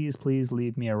 please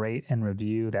leave me a rate and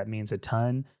review. That means a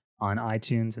ton on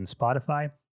iTunes and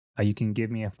Spotify. You can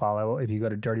give me a follow. If you go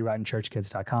to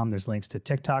DirtyRottenChurchKids.com, there's links to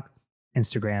TikTok,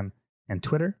 Instagram, and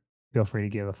Twitter. Feel free to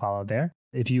give a follow there.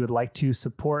 If you would like to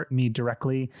support me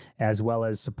directly, as well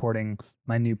as supporting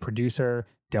my new producer,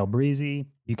 Del Breezy,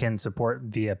 you can support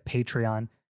via Patreon.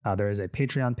 There is a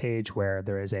Patreon page where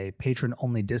there is a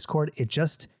patron-only Discord. It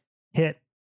just hit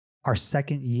our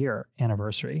 2nd year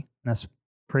anniversary. That's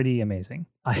pretty amazing.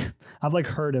 I've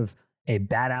heard of a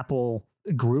Bad Apple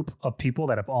group of people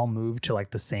that have all moved to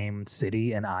the same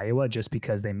city in Iowa just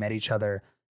because they met each other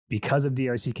because of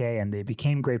DRCK and they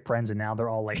became great friends, and now they're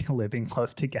all living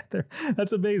close together.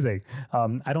 That's amazing.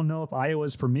 I don't know if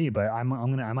Iowa's for me, but I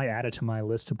might add it to my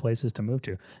list of places to move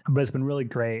to. But it's been really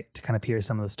great to kind of hear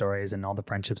some of the stories and all the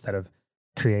friendships that have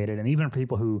created, and even for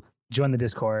people who join the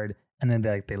Discord and then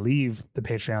they leave the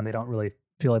Patreon, they don't really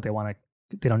feel like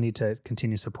they don't need to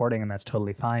continue supporting, and that's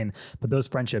totally fine. But those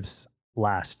friendships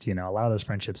last, a lot of those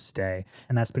friendships stay,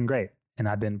 and that's been great. And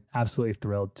I've been absolutely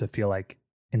thrilled to feel like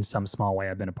in some small way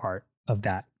I've been a part of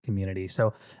that community.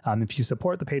 So if you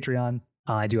support the Patreon,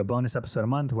 I do a bonus episode a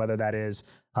month, whether that is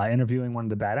interviewing one of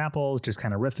the Bad Apples, just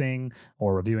kind of riffing,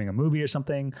 or reviewing a movie or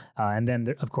something. And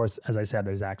then, of course, as I said,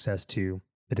 there's access to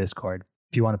the Discord.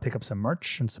 If you want to pick up some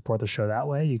merch and support the show that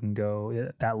way, you can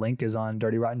go. That link is on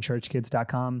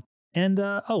DirtyRottenChurchKids.com. And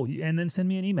and then send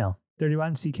me an email,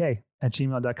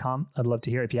 dirtyrottenck@gmail.com. I'd love to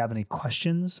hear if you have any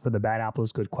questions for the Bad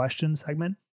Apples Good Questions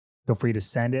segment. Feel free to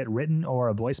send it written or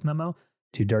a voice memo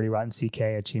to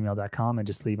dirtyrottenck@gmail.com and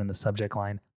just leave in the subject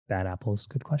line, Bad Apples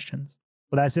Good Questions.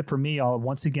 But that's it for me, y'all.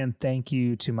 Once again, thank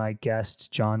you to my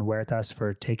guest, John Huertas,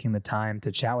 for taking the time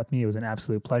to chat with me. It was an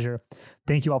absolute pleasure.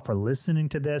 Thank you all for listening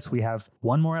to this. We have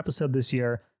one more episode this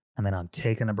year, and then I'm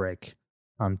taking a break.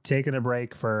 I'm taking a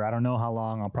break for I don't know how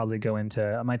long. I'll probably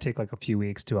I might take a few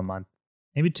weeks to a month,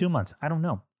 maybe 2 months. I don't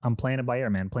know. I'm playing it by ear,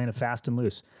 man, playing it fast and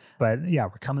loose. But yeah,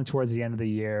 we're coming towards the end of the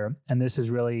year, and this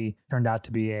has really turned out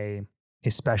to be a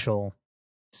special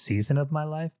season of my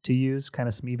life, to use kind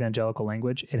of some evangelical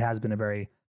language. It has been a very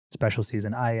special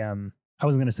season. I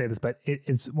wasn't going to say this, but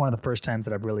it's one of the first times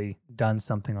that I've really done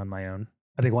something on my own.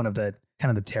 I think one of the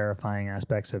kind of the terrifying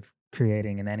aspects of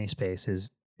creating in any space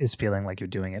is feeling like you're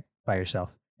doing it by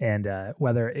yourself. And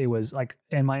whether it was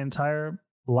in my entire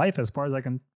life, as far as I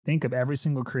can think of, every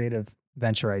single creative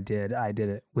venture I did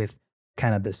it with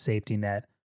kind of the safety net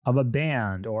of a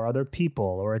band or other people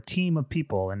or a team of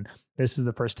people. And this is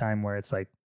the first time where it's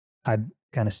I've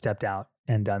kind of stepped out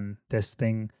and done this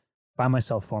thing by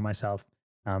myself, for myself,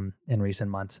 in recent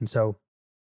months. And so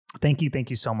thank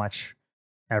you so much,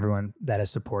 everyone that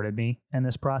has supported me in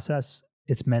this process.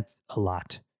 It's meant a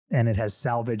lot, and it has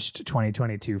salvaged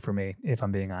 2022 for me, if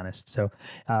I'm being honest. So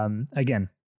again,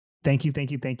 thank you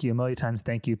a million times.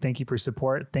 Thank you for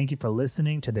support. Thank you for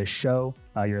listening to this show.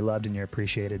 You're loved and you're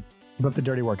appreciated. Keep up the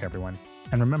dirty work, everyone.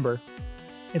 And remember,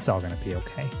 it's all going to be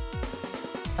okay.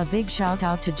 A big shout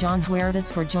out to John Huertas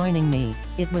for joining me.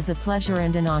 It was a pleasure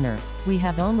and an honor. We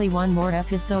have only one more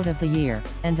episode of the year,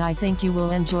 and I think you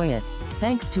will enjoy it.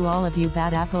 Thanks to all of you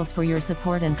Bad Apples for your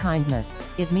support and kindness.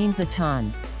 It means a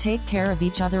ton. Take care of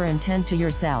each other and tend to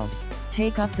yourselves.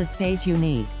 Take up the space you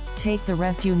need. Take the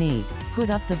rest you need. Put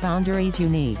up the boundaries you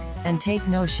need. And take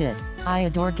no shit. I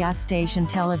adore gas station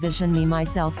television, me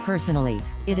myself personally.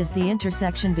 It is the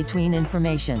intersection between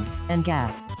information and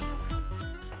gas.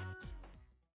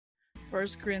 1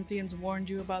 Corinthians warned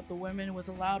you about the women with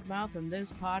a loud mouth, and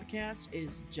this podcast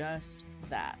is just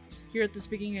that. Here at the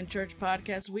Speaking in Church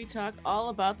podcast, we talk all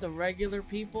about the regular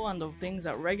people and the things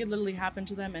that regularly happen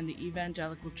to them in the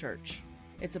evangelical church.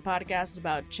 It's a podcast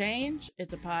about change,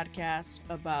 it's a podcast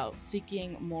about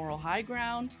seeking moral high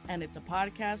ground, and it's a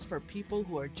podcast for people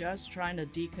who are just trying to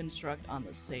deconstruct on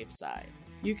the safe side.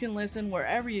 You can listen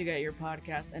wherever you get your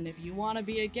podcast, and if you want to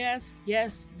be a guest,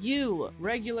 yes, you,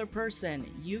 regular person,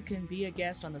 you can be a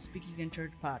guest on the Speaking in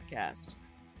Church podcast.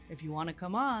 If you want to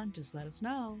come on, just let us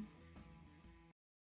know.